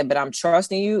 I said, but I'm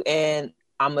trusting you and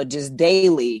I'm going to just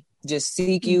daily just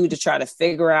seek you to try to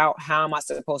figure out how am I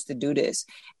supposed to do this.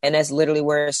 And that's literally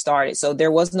where it started. So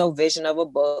there was no vision of a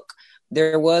book.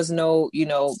 There was no,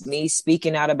 me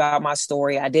speaking out about my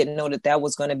story. I didn't know that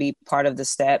was going to be part of the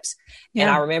steps. Yeah.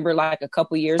 And I remember like a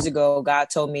couple years ago, God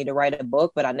told me to write a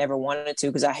book, but I never wanted to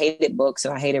because I hated books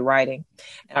and I hated writing.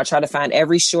 And I tried to find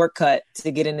every shortcut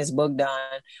to getting this book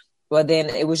done. But then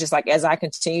it was just like, as I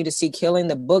continued to seek healing,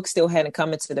 the book still hadn't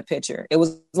come into the picture. It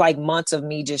was like months of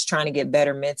me just trying to get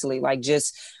better mentally, like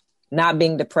just not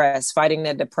being depressed, fighting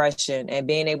that depression and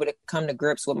being able to come to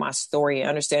grips with my story and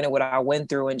understanding what I went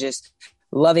through and just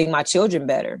loving my children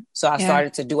better. So I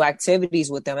started to do activities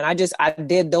with them. And I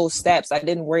did those steps. I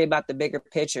didn't worry about the bigger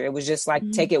picture. It was just like,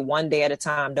 take it one day at a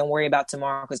time. Don't worry about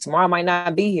tomorrow because tomorrow might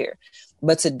not be here.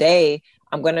 But today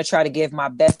I'm going to try to give my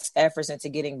best efforts into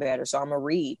getting better. So I'm going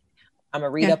to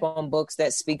read up on books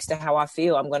that speaks to how I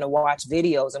feel. I'm going to watch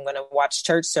videos. I'm going to watch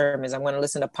church sermons. I'm going to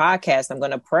listen to podcasts. I'm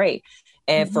going to pray.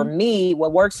 And for me,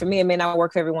 what works for me, it may not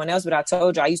work for everyone else, but I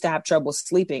told you I used to have trouble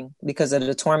sleeping because of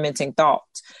the tormenting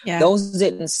thoughts. Yeah. Those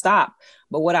didn't stop.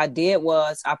 But what I did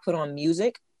was I put on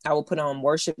music. I will put on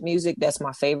worship music. That's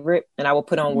my favorite. And I will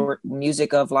put on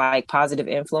music of like positive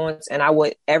influence. And I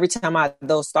would, every time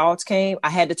those thoughts came, I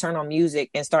had to turn on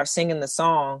music and start singing the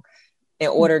song in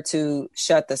order to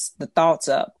shut the thoughts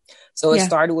up. So it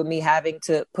started with me having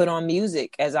to put on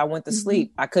music as I went to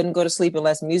sleep. I couldn't go to sleep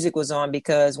unless music was on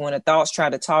because when the thoughts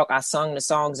tried to talk, I sung the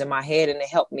songs in my head and it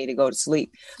helped me to go to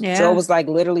sleep. Yeah. So it was like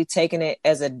literally taking it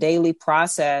as a daily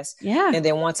process. Yeah. And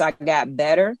then once I got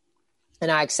better and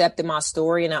I accepted my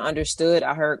story and I understood,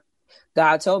 I heard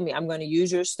God told me, I'm going to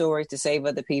use your story to save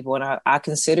other people. And I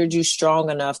considered you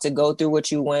strong enough to go through what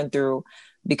you went through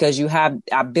because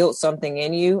I built something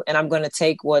in you and I'm going to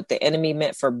take what the enemy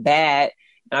meant for bad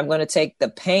and I'm going to take the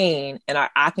pain and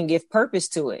I can give purpose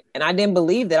to it. And I didn't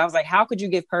believe that. I was like, how could you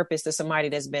give purpose to somebody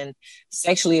that's been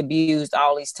sexually abused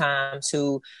all these times,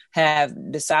 who have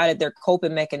decided their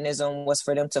coping mechanism was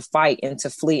for them to fight and to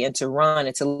flee and to run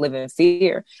and to live in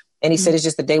fear? And he said, it's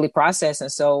just a daily process.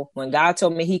 And so when God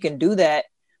told me he can do that,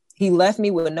 he left me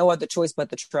with no other choice but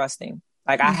to trust him.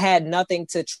 Like I had nothing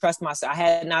to trust myself.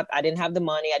 I didn't have the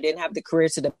money. I didn't have the career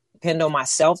to depend on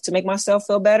myself to make myself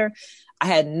feel better. I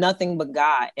had nothing but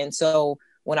God. And so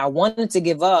when I wanted to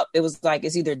give up, it was like,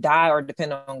 it's either die or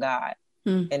depend on God.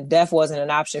 And death wasn't an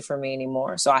option for me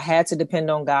anymore. So I had to depend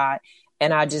on God.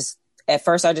 And at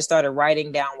first I just started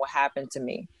writing down what happened to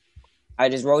me. I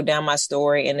just wrote down my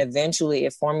story and eventually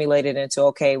it formulated into,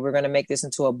 okay, we're going to make this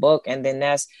into a book. And then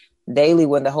that's daily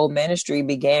when the whole ministry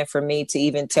began for me to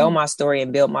even tell my story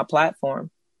and build my platform.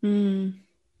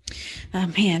 Oh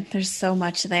man, there's so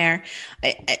much there.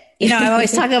 I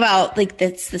always talk about like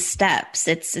that's the steps.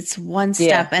 It's one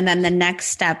step and then the next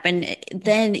step. And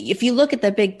then if you look at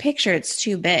the big picture, it's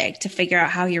too big to figure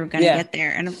out how you're going to get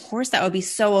there. And of course that would be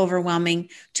so overwhelming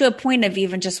to a point of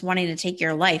even just wanting to take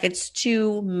your life. It's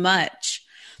too much.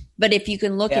 But if you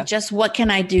can look at just what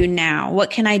can I do now? What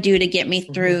can I do to get me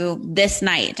through this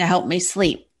night to help me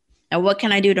sleep? And what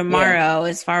can I do tomorrow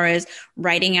as far as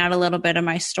writing out a little bit of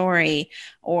my story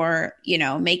or,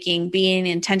 being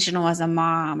intentional as a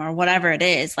mom or whatever it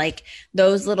is, like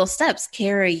those little steps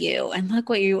carry you. And look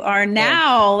what you are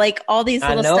now, like all these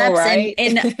little steps right?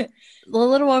 in a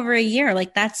little over a year.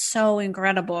 Like that's so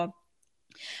incredible.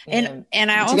 And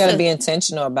I also, you got to be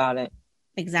intentional about it.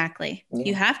 Exactly. Yeah.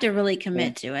 You have to really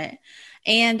commit to it.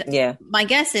 And my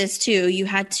guess is too, you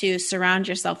had to surround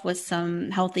yourself with some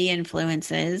healthy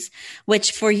influences,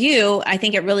 which for you, I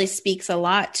think it really speaks a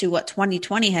lot to what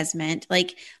 2020 has meant.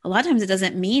 Like a lot of times it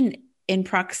doesn't mean in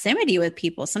proximity with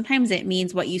people. Sometimes it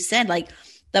means what you said, like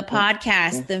the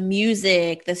podcast, the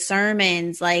music, the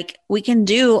sermons, like we can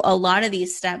do a lot of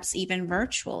these steps even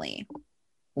virtually.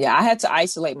 Yeah, I had to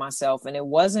isolate myself, and it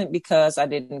wasn't because I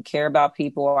didn't care about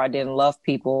people or I didn't love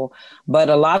people, but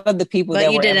a lot of the people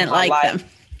that were in my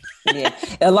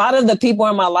life, a lot of the people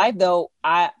in my life, though,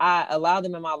 I allowed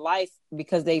them in my life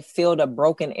because they filled a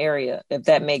broken area, if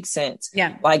that makes sense.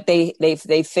 Yeah, like they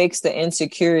fixed the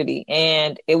insecurity,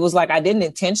 and it was like I didn't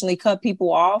intentionally cut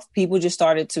people off. People just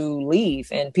started to leave,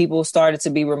 and people started to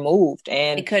be removed,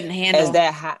 and they couldn't handle as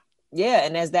that.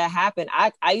 And as that happened,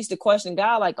 I used to question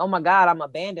God, like, oh my God, I'm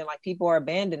abandoned. Like people are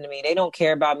abandoning me. They don't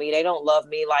care about me. They don't love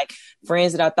me. Like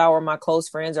friends that I thought were my close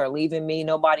friends are leaving me.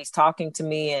 Nobody's talking to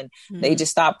me and they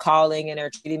just stopped calling and they're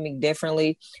treating me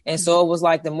differently. And so it was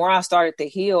like, the more I started to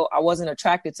heal, I wasn't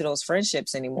attracted to those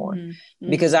friendships anymore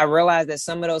because I realized that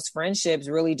some of those friendships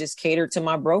really just catered to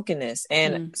my brokenness.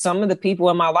 And some of the people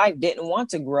in my life didn't want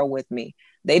to grow with me.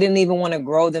 They didn't even want to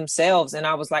grow themselves. And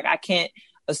I was like,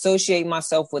 associate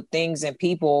myself with things and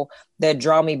people that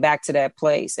draw me back to that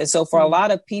place. And so for a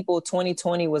lot of people,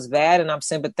 2020 was bad, and I'm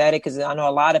sympathetic because I know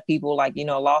a lot of people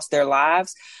lost their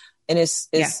lives. And it's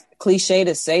cliche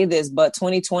to say this, but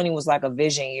 2020 was like a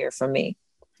vision year for me.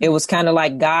 It was kind of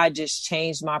like God just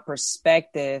changed my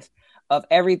perspective of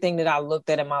everything that I looked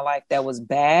at in my life that was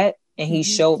bad. And he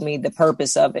showed me the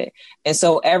purpose of it. And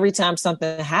so every time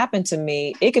something happened to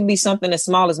me, it could be something as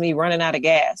small as me running out of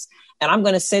gas. And I'm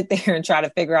going to sit there and try to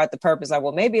figure out the purpose. Like,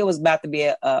 well, maybe it was about to be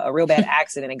a real bad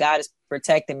accident and God is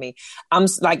protecting me. I'm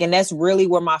like, and that's really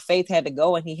where my faith had to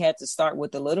go. And he had to start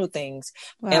with the little things.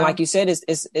 Wow. And like you said,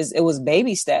 it was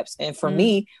baby steps. And for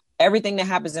me, everything that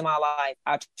happens in my life,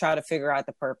 I try to figure out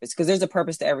the purpose, because there's a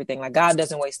purpose to everything. Like God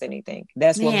doesn't waste anything.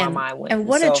 That's where my mind went. And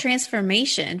what a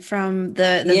transformation from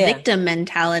the victim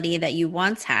mentality that you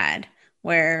once had,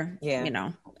 where,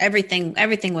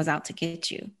 everything was out to get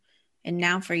you. And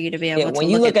now for you to be able to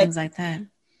look at things like that.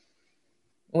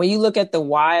 When you look at the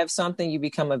why of something, you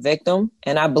become a victim.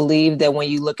 And I believe that when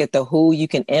you look at the who you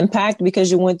can impact because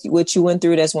you went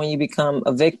through, that's when you become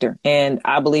a victor. And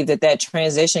I believe that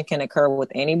transition can occur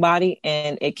with anybody,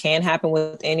 and it can happen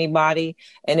with anybody.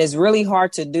 And it's really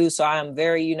hard to do. So I am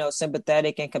very,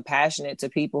 sympathetic and compassionate to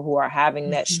people who are having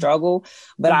that struggle.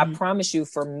 But I promise you,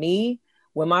 for me,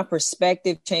 when my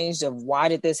perspective changed of why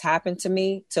did this happen to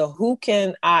me to who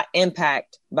can I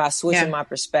impact by switching my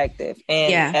perspective.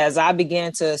 And as I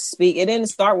began to speak, it didn't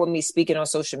start with me speaking on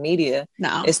social media.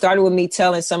 No, it started with me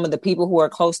telling some of the people who are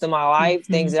close to my life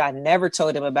things that I never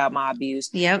told them about my abuse.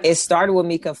 It started with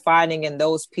me confiding in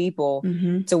those people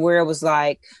to where it was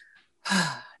like,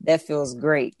 that feels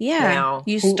great. Now,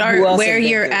 you start where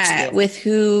you're at with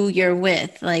who you're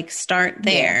with, like start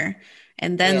there.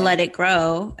 And then let it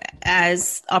grow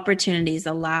as opportunities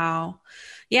allow.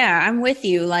 Yeah, I'm with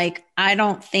you. Like, I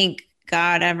don't think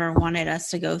God ever wanted us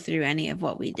to go through any of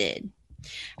what we did.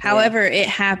 However, it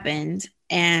happened,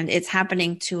 and it's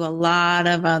happening to a lot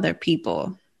of other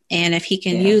people. And if he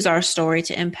can use our story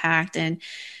to impact and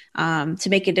to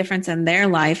make a difference in their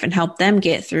life and help them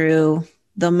get through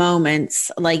the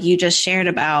moments like you just shared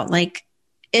about, like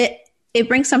it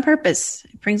brings some purpose.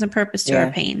 It brings some purpose to our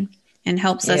pain. And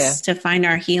helps us to find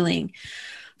our healing.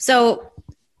 So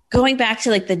going back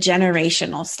to like the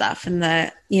generational stuff and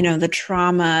the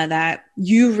trauma that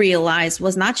you realized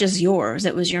was not just yours,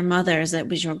 it was your mother's, it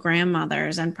was your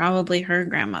grandmother's, and probably her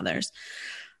grandmother's.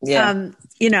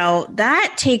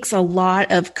 That takes a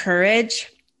lot of courage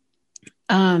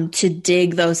to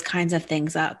dig those kinds of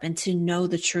things up and to know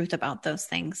the truth about those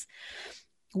things.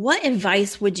 What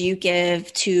advice would you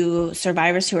give to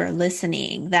survivors who are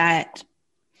listening that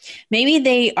maybe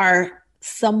they are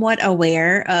somewhat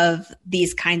aware of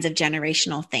these kinds of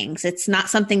generational things? It's not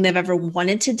something they've ever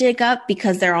wanted to dig up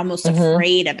because they're almost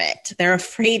afraid of it. They're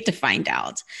afraid to find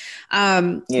out.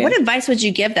 What advice would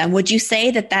you give them? Would you say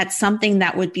that that's something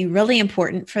that would be really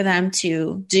important for them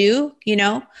to do,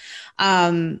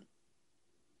 and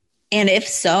if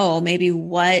so, maybe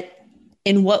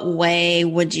in what way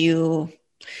would you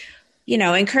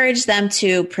encourage them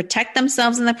to protect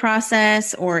themselves in the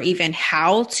process, or even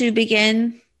how to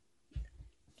begin?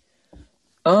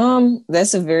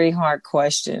 That's a very hard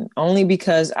question, only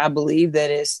because I believe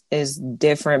that it's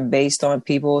different based on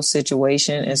people's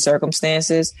situation and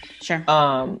circumstances. Sure.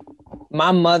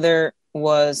 My mother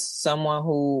was someone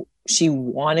who she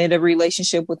wanted a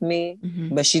relationship with me,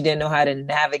 but she didn't know how to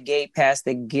navigate past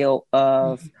the guilt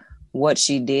of what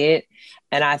she did.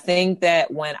 And I think that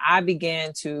when I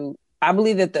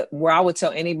believe that where I would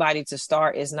tell anybody to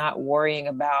start is not worrying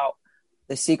about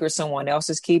the secrets someone else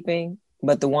is keeping,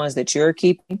 but the ones that you're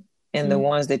keeping and the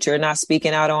ones that you're not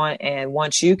speaking out on. And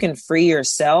once you can free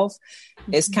yourself,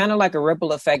 it's kind of like a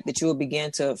ripple effect that you will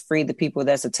begin to free the people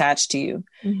that's attached to you.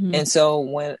 And so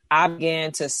when I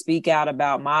began to speak out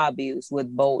about my abuse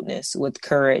with boldness, with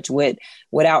courage,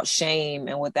 without shame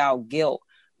and without guilt,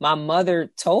 my mother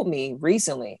told me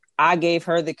recently, I gave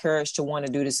her the courage to want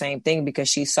to do the same thing because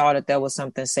she saw that was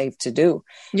something safe to do.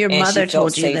 Your mother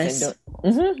told you this?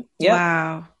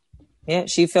 Wow. Yeah,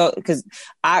 she felt, because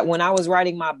when I was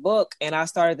writing my book and I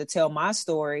started to tell my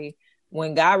story,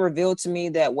 when God revealed to me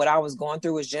that what I was going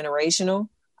through was generational,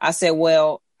 I said,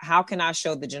 well, how can I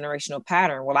show the generational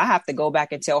pattern? Well, I have to go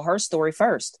back and tell her story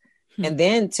first and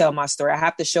then tell my story. I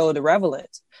have to show the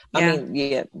relevance.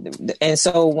 And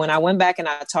so when I went back and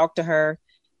I talked to her,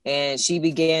 and she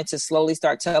began to slowly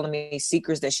start telling me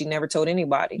secrets that she never told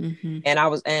anybody.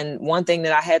 And one thing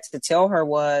that I had to tell her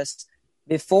was,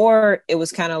 before, it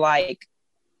was kind of like,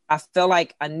 I felt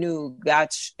like I knew God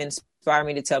inspired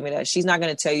me to tell me that she's not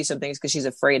going to tell you some things because she's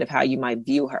afraid of how you might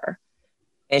view her.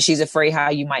 and she's afraid how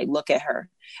you might look at her.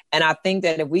 And I think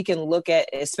that if we can look at,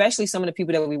 especially some of the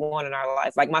people that we want in our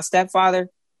life, like my stepfather,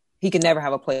 he could never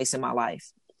have a place in my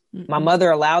life. My mother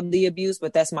allowed the abuse,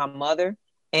 but that's my mother.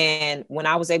 And when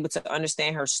I was able to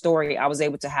understand her story, I was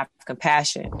able to have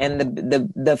compassion. And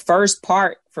the first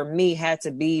part for me had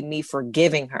to be me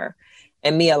forgiving her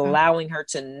and me allowing her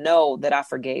to know that I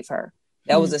forgave her.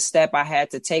 That was a step I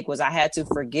had to take, was I had to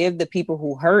forgive the people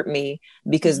who hurt me,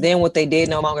 because then what they did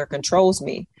no longer controls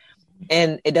me.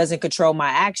 And it doesn't control my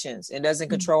actions. It doesn't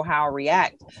control how I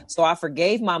react. So I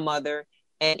forgave my mother.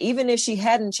 And even if she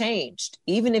hadn't changed,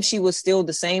 even if she was still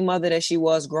the same mother that she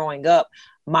was growing up,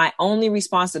 my only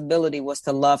responsibility was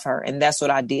to love her. And that's what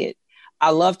I did.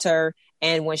 I loved her.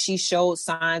 And when she showed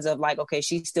signs of like, okay,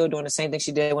 she's still doing the same thing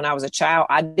she did when I was a child,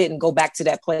 I didn't go back to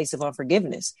that place of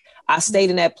unforgiveness. I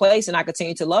stayed in that place and I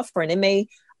continued to love her. And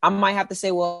I might have to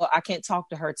say, well, I can't talk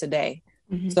to her today.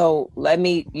 So let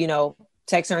me,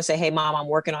 text her and say, hey, Mom, I'm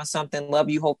working on something. Love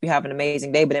you. Hope you have an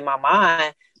amazing day. But in my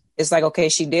mind, it's like, okay,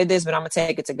 she did this, but I'm going to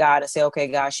take it to God and say, okay,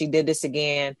 God, she did this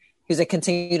again. He's like,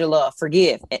 continue to love,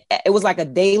 forgive. It was like a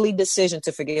daily decision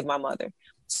to forgive my mother.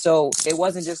 So it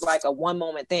wasn't just like a one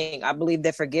moment thing. I believe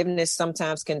that forgiveness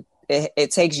sometimes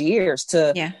it takes years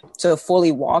to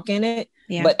fully walk in it.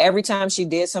 Yeah. But every time she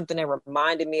did something that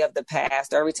reminded me of the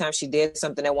past, or every time she did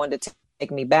something that wanted to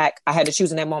take me back, I had to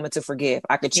choose in that moment to forgive.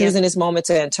 I could choose in this moment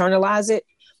to internalize it,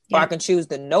 or I can choose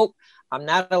to nope. I'm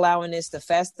not allowing this to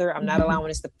fester. I'm not allowing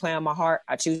this to play on my heart.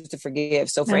 I choose to forgive.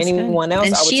 So for anyone else,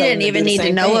 and she didn't even need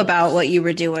to know about what you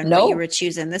were doing, what you were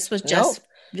choosing. This was just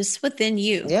within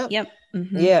you. Yep.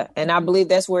 Yeah. And I believe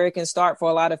that's where it can start for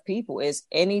a lot of people, is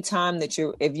anytime that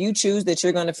if you choose that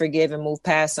you're going to forgive and move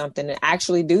past something, and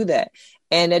actually do that.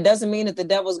 And it doesn't mean that the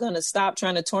devil's going to stop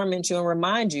trying to torment you and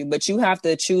remind you, but you have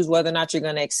to choose whether or not you're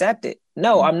going to accept it.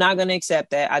 No, I'm not going to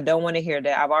accept that. I don't want to hear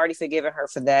that. I've already forgiven her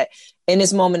for that. In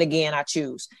this moment, again, I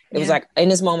choose. It was like, in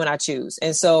this moment, I choose.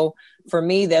 And so for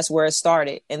me, that's where it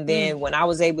started. And then when I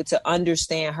was able to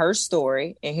understand her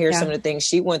story and hear some of the things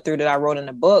she went through that I wrote in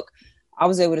the book, I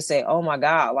was able to say, oh my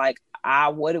God, like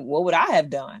what would I have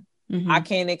done? I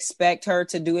can't expect her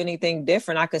to do anything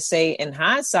different. I could say in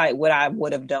hindsight what I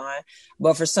would have done,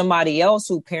 but for somebody else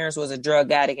whose parents was a drug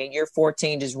addict and you're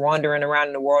 14 just wandering around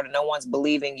in the world and no one's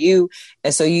believing you,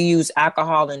 and so you use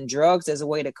alcohol and drugs as a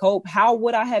way to cope, how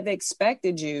would I have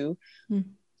expected you?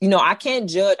 I can't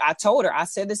judge. I told her, I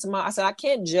said I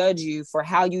can't judge you for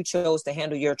how you chose to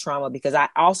handle your trauma, because I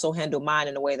also handle mine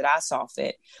in the way that I saw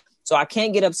fit. So I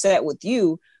can't get upset with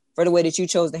you for the way that you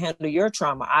chose to handle your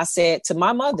trauma. I said to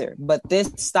my mother, but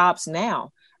this stops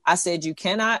now. I said, you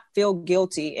cannot feel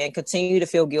guilty and continue to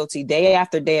feel guilty day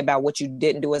after day about what you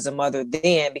didn't do as a mother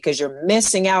then, because you're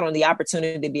missing out on the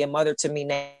opportunity to be a mother to me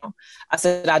now. I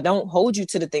said, I don't hold you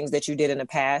to the things that you did in the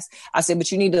past. I said,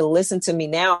 but you need to listen to me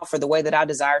now for the way that I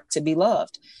desire to be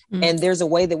loved. And there's a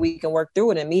way that we can work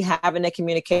through it. And me having that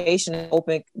communication and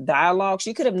open dialogue,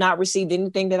 she could have not received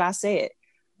anything that I said,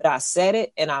 but I said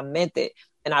it and I meant it.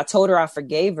 And I told her I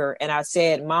forgave her. And I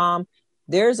said, Mom,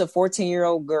 there's a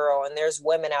 14-year-old girl and there's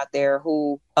women out there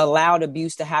who allowed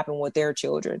abuse to happen with their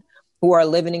children, who are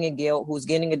living in guilt, who's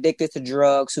getting addicted to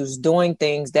drugs, who's doing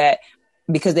things that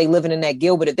because they living in that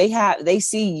guilt. But if they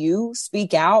see you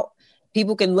speak out,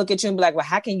 people can look at you and be like, well,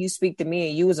 how can you speak to me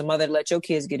and you as a mother let your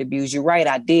kids get abused? You're right.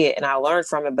 I did. And I learned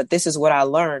from it. But this is what I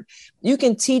learned. You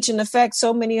can teach and affect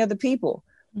so many other people.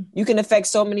 You can affect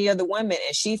so many other women.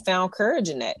 And she found courage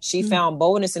in that. She found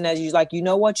boldness in that. She's like, you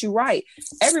know what? You're right.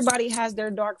 Everybody has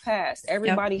their dark past.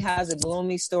 Everybody has a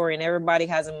gloomy story and everybody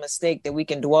has a mistake that we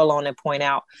can dwell on and point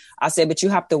out. I said, but you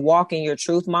have to walk in your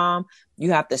truth, Mom.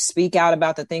 You have to speak out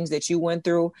about the things that you went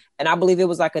through. And I believe it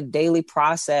was like a daily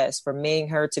process for me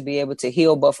and her to be able to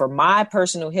heal. But for my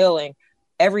personal healing,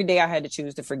 every day I had to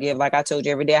choose to forgive. Like I told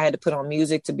you, every day I had to put on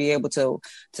music to be able to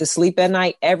sleep at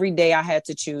night. Every day I had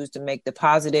to choose to make the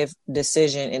positive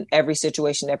decision in every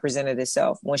situation that presented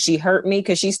itself. When she hurt me,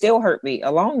 because she still hurt me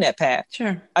along that path,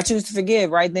 I choose to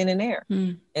forgive right then and there.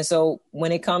 And so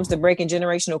when it comes to breaking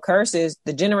generational curses,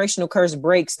 the generational curse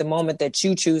breaks the moment that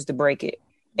you choose to break it.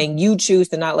 And you choose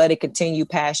to not let it continue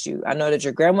past you. I know that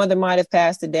your grandmother might have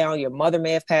passed it down. Your mother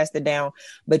may have passed it down,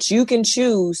 but you can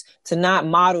choose to not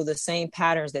model the same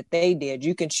patterns that they did.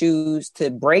 You can choose to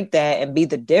break that and be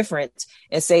the difference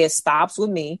and say it stops with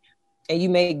me, and you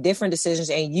make different decisions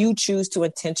and you choose to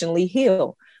intentionally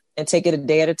heal and take it a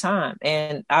day at a time.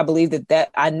 And I believe that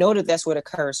I know that that's where the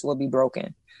curse will be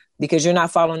broken. Because you're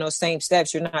not following those same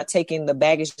steps. You're not taking the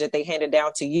baggage that they handed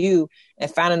down to you and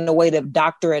finding a way to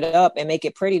doctor it up and make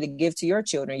it pretty to give to your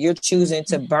children. You're choosing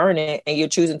to burn it and you're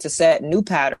choosing to set new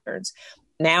patterns.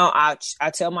 now I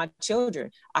tell my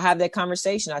children, I have that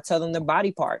conversation. I tell them their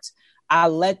body parts. I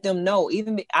let them know,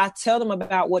 I tell them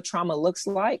about what trauma looks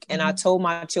like. And I told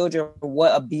my children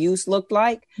what abuse looked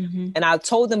like. And I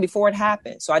told them before it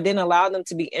happened. So I didn't allow them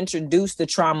to be introduced to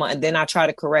trauma and then I try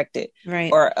to correct it,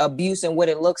 or abuse and what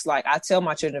it looks like. I tell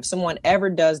my children, if someone ever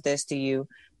does this to you,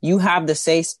 you have the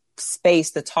safe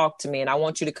space to talk to me. And I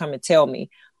want you to come and tell me.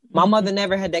 My mother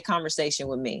never had that conversation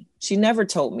with me. She never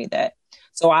told me that.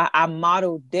 So I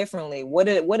modeled differently.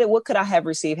 What could I have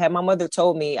received? Had my mother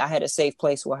told me I had a safe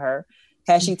place with her,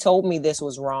 had she told me this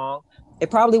was wrong,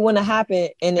 it probably wouldn't have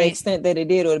happened in the extent that it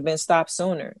did. It would have been stopped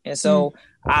sooner. And so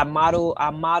I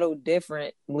modeled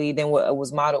differently than what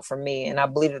was modeled for me. And I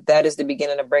believe that is the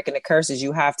beginning of breaking the curses.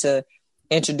 You have to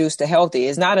introduce the healthy.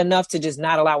 It's not enough to just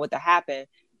not allow it to happen.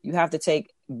 You have to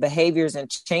take behaviors and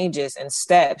changes and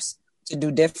steps to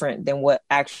do different than what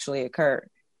actually occurred.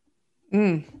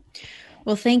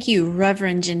 Well, thank you,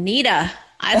 Reverend Janita.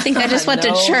 I think I just went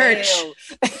to church.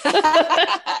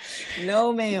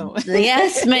 No, ma'am.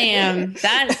 Yes, ma'am.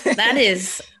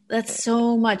 That's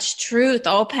so much truth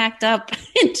all packed up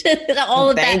into all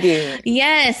of that. Thank you.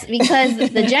 Yes, because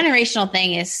the generational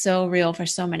thing is so real for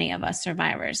so many of us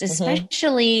survivors,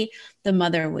 especially the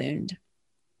mother wound.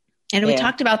 And we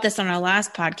talked about this on our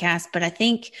last podcast, but I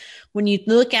think when you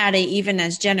look at it, even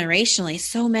as generationally,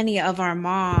 so many of our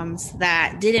moms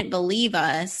that didn't believe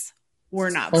us were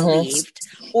not believed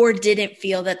or didn't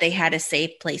feel that they had a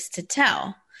safe place to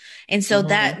tell. And so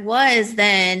that was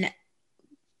then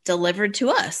delivered to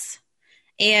us.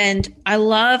 And I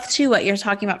love too what you're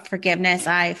talking about, forgiveness.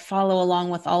 I follow along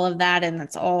with all of that, and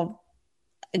that's all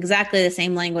exactly the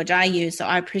same language I use. So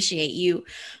I appreciate you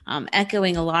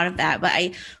echoing a lot of that. But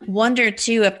I wonder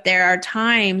too, if there are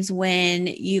times when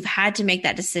you've had to make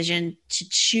that decision to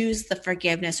choose the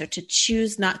forgiveness or to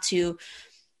choose not to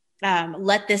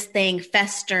let this thing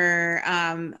fester,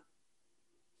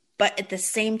 but at the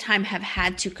same time have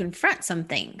had to confront some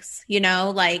things,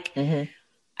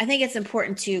 I think it's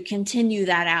important to continue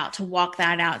that out, to walk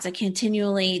that out, to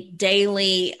continually,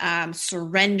 daily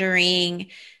surrendering.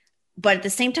 But at the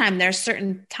same time, there's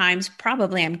certain times,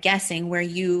 probably I'm guessing, where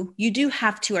you do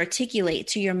have to articulate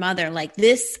to your mother, like,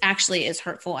 this actually is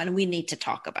hurtful and we need to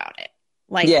talk about it.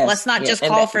 Like, let's not just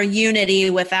call for unity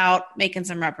without making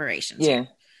some reparations. Yeah.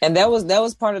 And that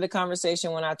was part of the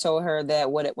conversation when I told her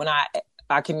that when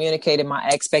I communicated my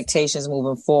expectations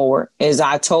moving forward, is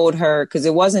I told her, because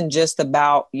it wasn't just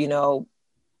about,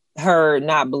 her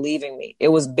not believing me. It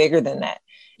was bigger than that.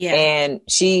 Yeah. And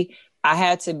I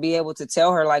had to be able to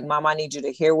tell her, like, Mom, I need you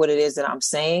to hear what it is that I'm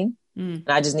saying. And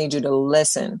I just need you to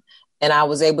listen. And I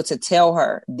was able to tell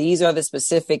her, these are the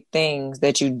specific things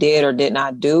that you did or did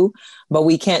not do, but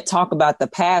we can't talk about the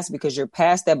past because you're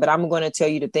past that. But I'm going to tell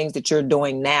you the things that you're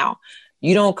doing now.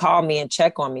 You don't call me and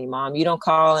check on me, Mom. You don't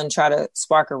call and try to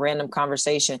spark a random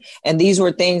conversation. And these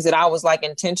were things that I was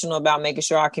intentional about making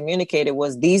sure I communicated,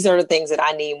 was these are the things that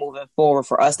I need moving forward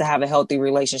for us to have a healthy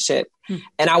relationship.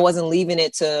 And I wasn't leaving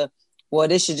it to, well,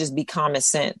 this should just be common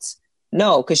sense.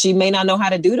 No, because she may not know how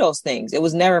to do those things. It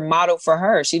was never modeled for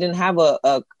her. She didn't have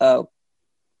a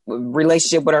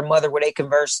relationship with her mother where they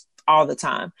converse all the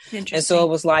time. And so it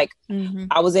was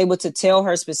I was able to tell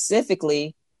her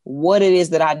specifically what it is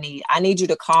that I need. I need you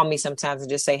to call me sometimes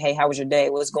and just say, hey, how was your day?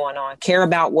 What's going on? Care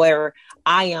about where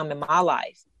I am in my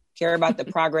life. Care about the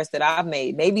progress that I've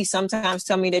made. Maybe sometimes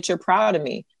tell me that you're proud of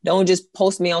me. Don't just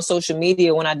post me on social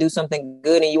media when I do something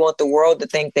good and you want the world to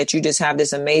think that you just have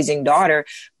this amazing daughter.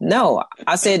 No,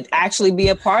 I said, actually be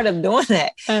a part of doing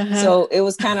that. So it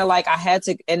was kind of like I had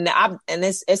to, and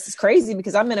it's crazy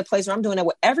because I'm in a place where I'm doing that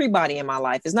with everybody in my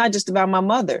life. It's not just about my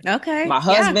mother. Okay. My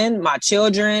husband, my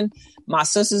children, my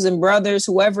sisters and brothers,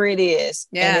 whoever it is.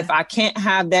 And if I can't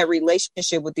have that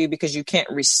relationship with you because you can't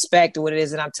respect what it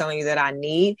is that I'm telling you that I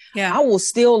need, I will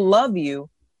still love you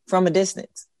from a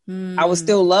distance. I will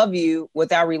still love you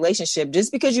with our relationship.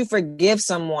 Just because you forgive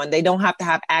someone, they don't have to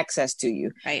have access to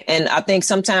you. Right. And I think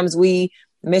sometimes we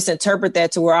misinterpret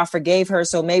that to where I forgave her.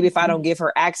 So maybe if I don't give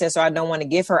her access, or I don't want to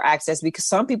give her access, because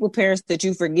some people, parents that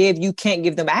you forgive, you can't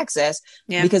give them access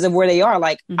because of where they are.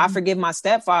 Like I forgive my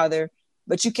stepfather,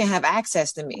 but you can't have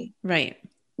access to me. Right.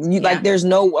 Like there's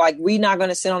no, we're not going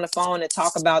to sit on the phone and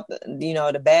talk about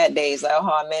the bad days. Like,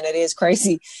 oh man, it is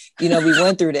crazy. We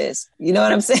went through this. You know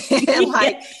what I'm saying?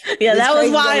 That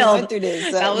was wild. Went through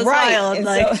this. That was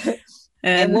wild.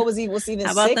 And what's even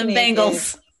how about them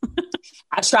Bengals?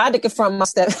 I tried to confront my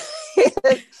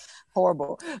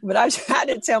horrible, but I tried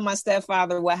to tell my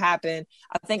stepfather what happened.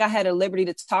 I think I had a liberty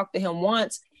to talk to him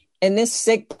once, and this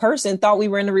sick person thought we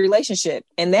were in a relationship,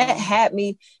 and that had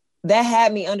me. that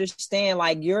had me understand,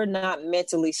 like, you're not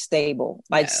mentally stable.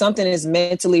 Like, something is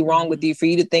mentally wrong with you for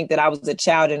you to think that I was a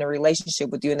child in a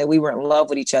relationship with you and that we were in love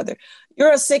with each other.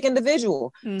 You're a sick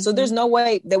individual. So there's no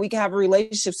way that we can have a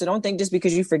relationship. So don't think just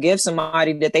because you forgive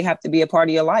somebody that they have to be a part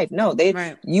of your life. No,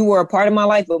 you were a part of my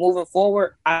life, but moving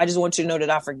forward, I just want you to know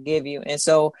that I forgive you. And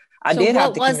so I did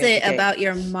have to communicate. What was it about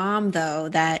your mom, though,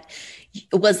 that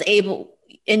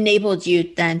enabled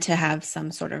you then to have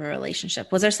some sort of a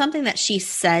relationship? Was there something that she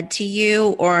said to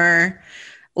you, or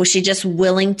was she just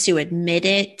willing to admit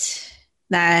it?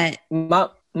 That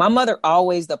my mother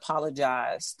always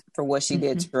apologized for what she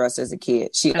did to us as a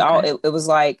kid. It was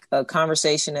like a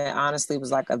conversation that honestly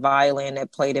was like a violin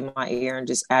that played in my ear and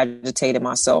just agitated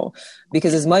my soul,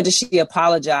 because as much as she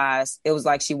apologized, it was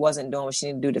like she wasn't doing what she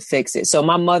needed to do to fix it. So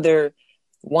my mother,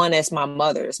 that's my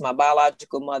mother. It's my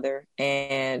biological mother.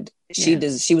 And she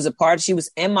was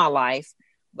in my life.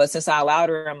 But since I allowed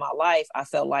her in my life, I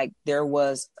felt like there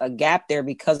was a gap there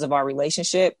because of our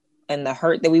relationship and the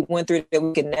hurt that we went through, that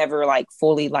we could never like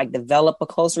fully like develop a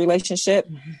close relationship.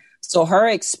 So her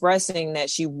expressing that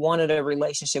she wanted a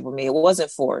relationship with me, it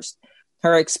wasn't forced.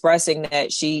 Her expressing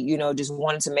that she, just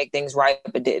wanted to make things right,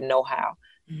 but didn't know how.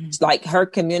 It's like her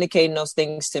communicating those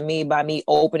things to me by me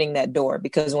opening that door,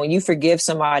 because when you forgive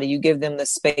somebody, you give them the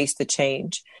space to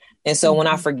change. And so when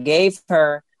I forgave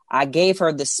her, I gave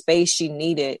her the space she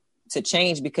needed to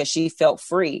change, because she felt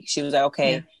free. She was like,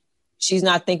 okay, she's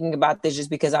not thinking about this just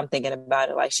because I'm thinking about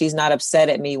it. Like, she's not upset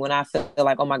at me when I feel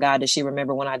like, oh my God, does she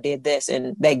remember when I did this?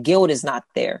 And that guilt is not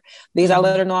there because I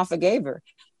let her know I forgave her.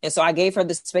 And so I gave her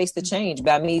the space to change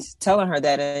by me telling her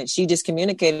that. And she just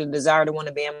communicated a desire to want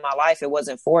to be in my life. It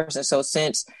wasn't forced. And so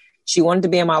since she wanted to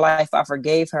be in my life, I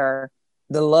forgave her.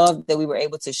 The love that we were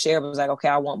able to share was like, okay,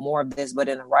 I want more of this, but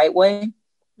in the right way.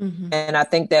 And I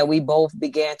think that we both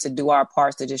began to do our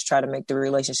parts to just try to make the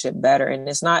relationship better. And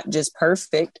it's not just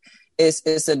perfect.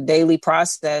 It's a daily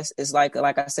process. It's like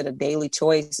I said, a daily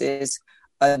choice is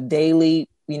a daily,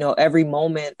 every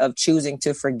moment of choosing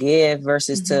to forgive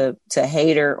versus to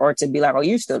hate her, or to be like, oh,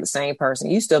 you're still the same person.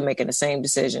 You still making the same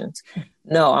decisions.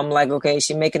 No, I'm like, okay,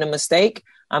 she's making a mistake.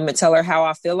 I'm going to tell her how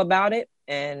I feel about it.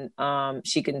 And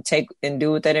she can take and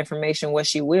do with that information what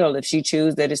she will. If she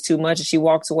chooses that it's too much and she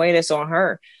walks away, that's on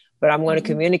her. But I'm going to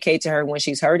communicate to her when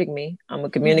she's hurting me. I'm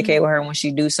going to communicate with her when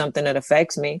she do something that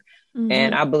affects me.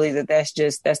 And I believe that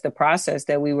that's the process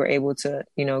that we were able to,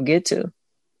 get to.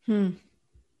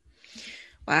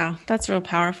 Wow. That's real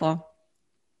powerful.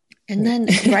 And then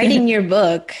writing your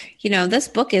book, this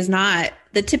book is not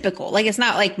the typical, like, it's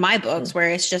not like my books where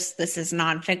it's just, this is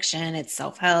nonfiction, it's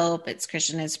self-help, it's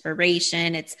Christian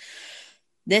inspiration.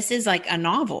 This is like a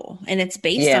novel, and it's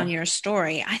based on your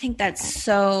story. I think that's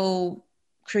so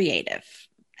creative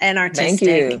and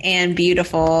artistic and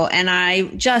beautiful. And I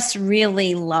just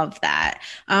really love that.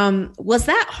 Was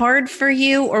that hard for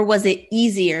you, or was it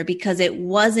easier because it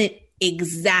wasn't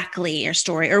exactly your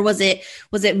story? Or was it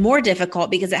more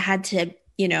difficult because it had to,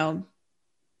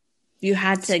 you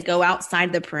had to go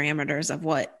outside the parameters of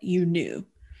what you knew?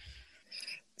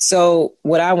 So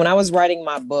when I was writing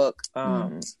my book,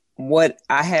 what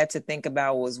I had to think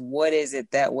about was, what is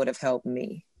it that would have helped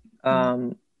me?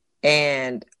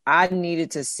 And I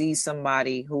needed to see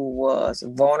somebody who was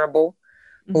vulnerable,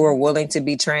 who were willing to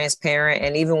be transparent.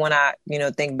 And even when I,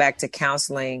 think back to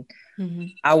counseling,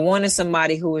 I wanted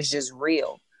somebody who was just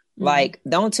real. Like,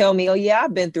 don't tell me, oh yeah,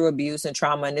 I've been through abuse and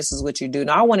trauma and this is what you do.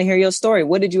 No, I want to hear your story.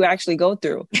 What did you actually go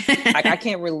through? Like, I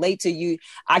can't relate to you.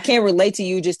 I can't relate to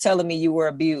you just telling me you were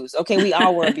abused. Okay, we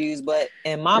all were abused, but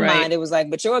in my mind, it was like,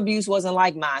 but your abuse wasn't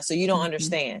like mine, so you don't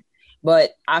understand.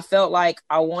 But I felt like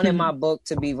I wanted my book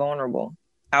to be vulnerable.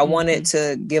 I wanted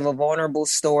to give a vulnerable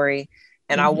story,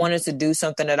 and I wanted to do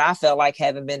something that I felt like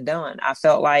hadn't been done. I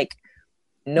felt like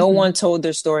no one told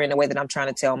their story in the way that I'm trying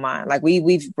to tell mine. Like,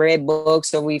 we've read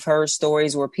books or we've heard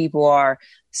stories where people are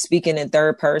speaking in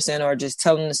third person or just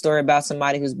telling the story about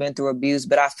somebody who's been through abuse.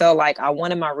 But I felt like I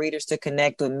wanted my readers to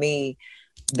connect with me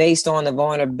based on the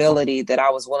vulnerability that I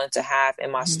was willing to have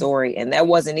in my story. And that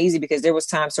wasn't easy, because there was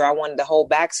times where I wanted to hold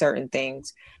back certain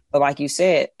things. But like you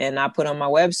said, and I put on my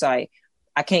website,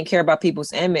 I can't care about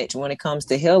people's image when it comes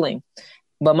to healing.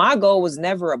 But my goal was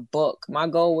never a book. My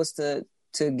goal was to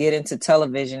get into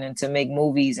television and to make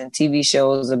movies and TV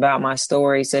shows about my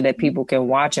story so that people can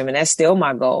watch them. And that's still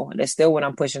my goal. That's still what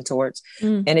I'm pushing towards.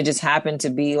 And it just happened to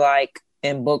be like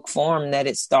in book form that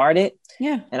it started.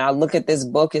 Yeah. And I look at this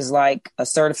book as like a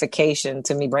certification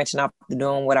to me branching out to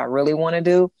doing what I really want to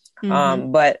do.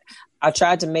 But I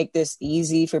tried to make this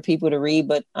easy for people to read,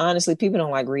 but honestly, people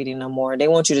don't like reading no more. They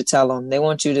want you to tell them. They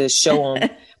want you to show them.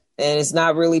 And it's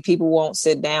not really, people won't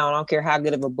sit down. I don't care how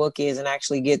good of a book is and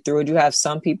actually get through it. You have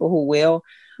some people who will.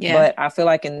 Yeah. But I feel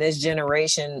like in this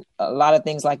generation, a lot of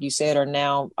things, like you said, are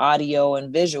now audio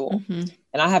and visual. Mm-hmm.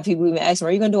 And I have people even ask me,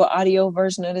 are you going to do an audio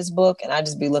version of this book? And I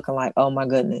just be looking like, oh my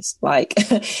goodness, like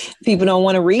people don't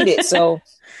want to read it. So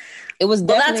it was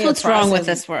definitely that's what's wrong with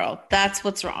this world. That's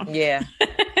what's wrong. Yeah.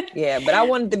 Yeah. But I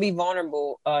wanted to be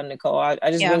vulnerable, Nicole. I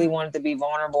just really wanted to be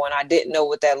vulnerable, and I didn't know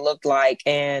what that looked like.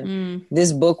 And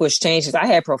this book was changed. I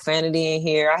had profanity in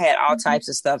here. I had all types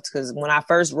of stuff, because when I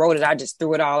first wrote it, I just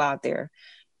threw it all out there.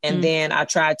 And then I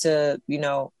tried to,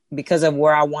 because of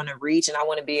where I want to reach, and I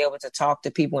want to be able to talk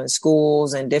to people in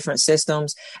schools and different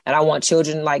systems. And I want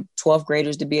children like 12th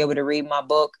graders to be able to read my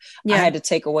book. Yeah. I had to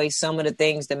take away some of the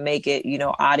things to make it,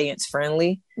 audience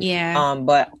friendly. Yeah.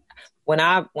 But when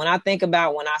I think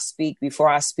about when I speak, before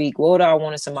I speak, what would I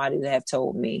want somebody to have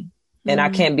told me? And I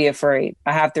can't be afraid.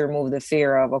 I have to remove the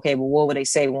fear of, okay, but what would they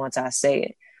say once I say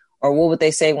it? Or what would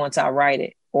they say once I write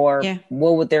it? Or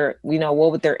what would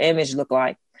their image look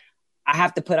like? I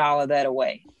have to put all of that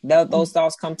away. Those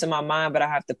thoughts come to my mind, but I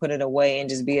have to put it away and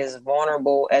just be as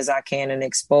vulnerable as I can and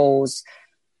expose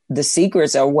the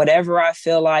secrets or whatever I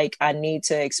feel like I need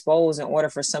to expose in order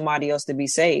for somebody else to be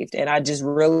saved. And I just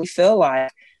really feel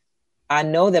like I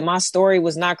know that my story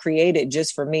was not created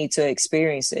just for me to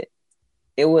experience it.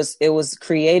 It was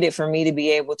created for me to be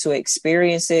able to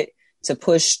experience it, to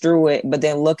push through it, but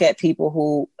then look at people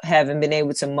who haven't been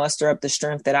able to muster up the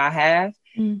strength that I have.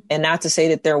 And not to say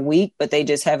that they're weak, but they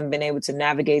just haven't been able to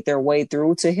navigate their way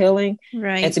through to healing.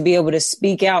 Right. And to be able to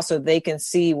speak out so they can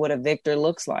see what a victor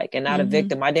looks like and not a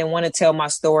victim. I didn't want to tell my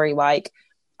story like,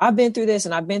 I've been through this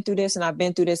and I've been through this and I've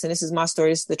been through this, and this is my story.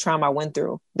 This is the trauma I went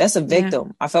through. That's a victim.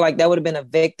 Yeah. I feel like that would have been a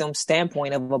victim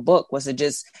standpoint of a book, was to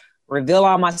just reveal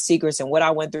all my secrets and what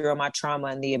I went through and my trauma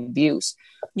and the abuse.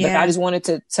 Yeah. But I just wanted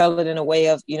to tell it in a way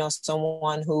of,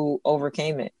 someone who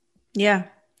overcame it. Yeah.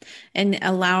 And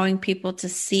allowing people to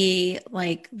see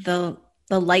like the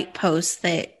light posts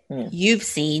that you've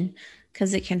seen,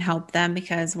 because it can help them,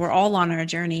 because we're all on our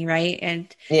journey, right?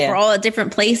 And we're all at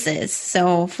different places.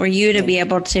 So for you to be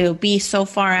able to be so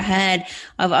far ahead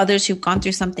of others who've gone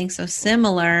through something so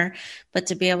similar, but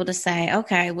to be able to say,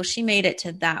 okay, well, she made it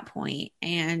to that point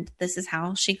and this is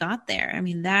how she got there. I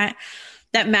mean, that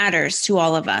matters to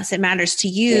all of us. It matters to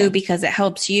you because it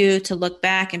helps you to look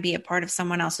back and be a part of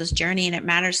someone else's journey. And it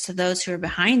matters to those who are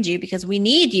behind you because we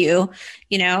need you,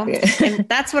 And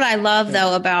that's what I love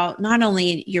though about not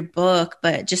only your book,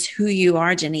 but just who you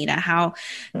are, Janita, how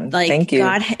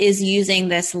God is using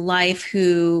this life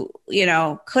who,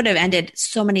 could have ended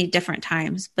so many different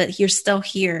times, but you're still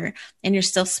here and you're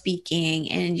still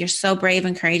speaking and you're so brave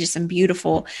and courageous and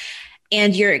beautiful.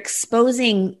 And you're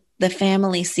exposing the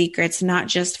family secrets, not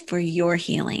just for your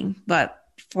healing, but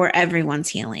for everyone's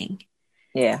healing.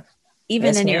 Yeah.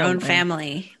 Even in your own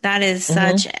family. That is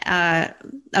such a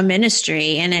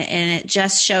ministry, and it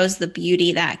just shows the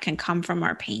beauty that can come from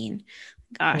our pain.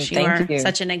 Gosh, you are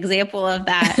such an example of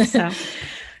that. So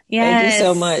yes. Thank you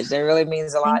so much. That really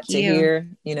means a lot to hear.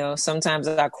 Sometimes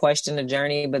I question the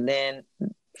journey, but then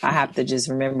I have to just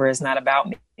remember it's not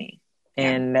about me.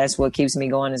 And that's what keeps me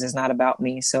going, is it's not about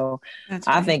me. So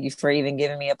I thank you for even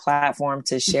giving me a platform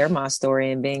to share my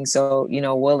story and being so,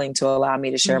 willing to allow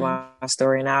me to share my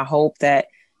story. And I hope that,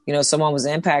 someone was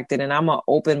impacted, and I'm an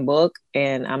open book,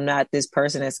 and I'm not this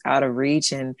person that's out of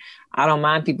reach. And I don't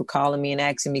mind people calling me and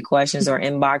asking me questions or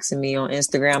inboxing me on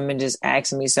Instagram and just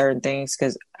asking me certain things,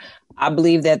 because I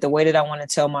believe that the way that I want to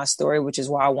tell my story, which is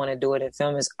why I want to do it in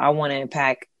film, is I want to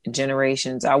impact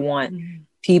generations. I want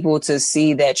people to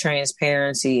see that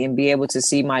transparency and be able to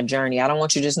see my journey. I don't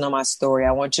want you to just know my story.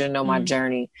 I want you to know my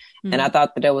journey. And I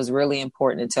thought that was really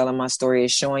important in telling my story,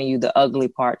 is showing you the ugly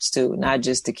parts too, not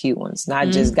just the cute ones, not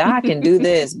just God can do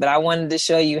this, but I wanted to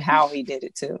show you how he did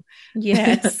it too.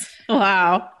 Yes.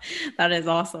 Wow. That is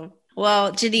awesome.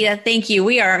 Well, Janita, thank you.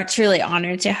 We are truly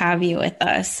honored to have you with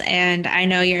us. And I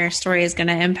know your story is going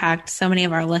to impact so many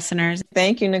of our listeners.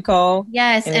 Thank you, Nicole.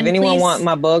 Yes. And if anyone wants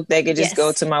my book, they could just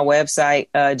go to my website,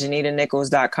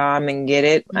 JanitaNichols.com, and get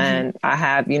it. And I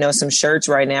have, some shirts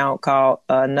right now called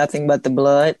Nothing But the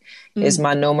Blood. It's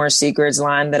my No More Secrets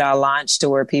line that I launched, to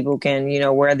where people can,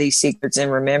 wear these secrets,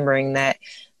 and remembering that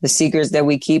the secrets that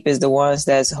we keep is the ones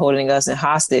that's holding us in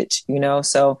hostage,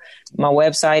 So my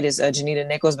website is Janita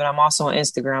Nichols, but I'm also on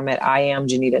Instagram at I am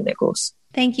Janita Nichols.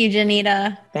 Thank you,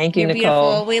 Janita. Thank you, You're Nicole.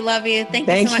 Beautiful. We love you. Thank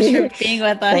you so much for being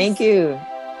with us. Thank you.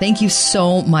 Thank you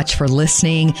so much for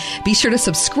listening. Be sure to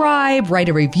subscribe, write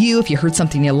a review if you heard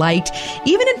something you liked,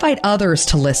 even invite others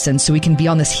to listen so we can be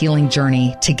on this healing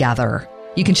journey together.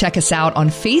 You can check us out on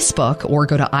Facebook or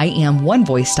go to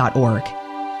iamonevoice.org.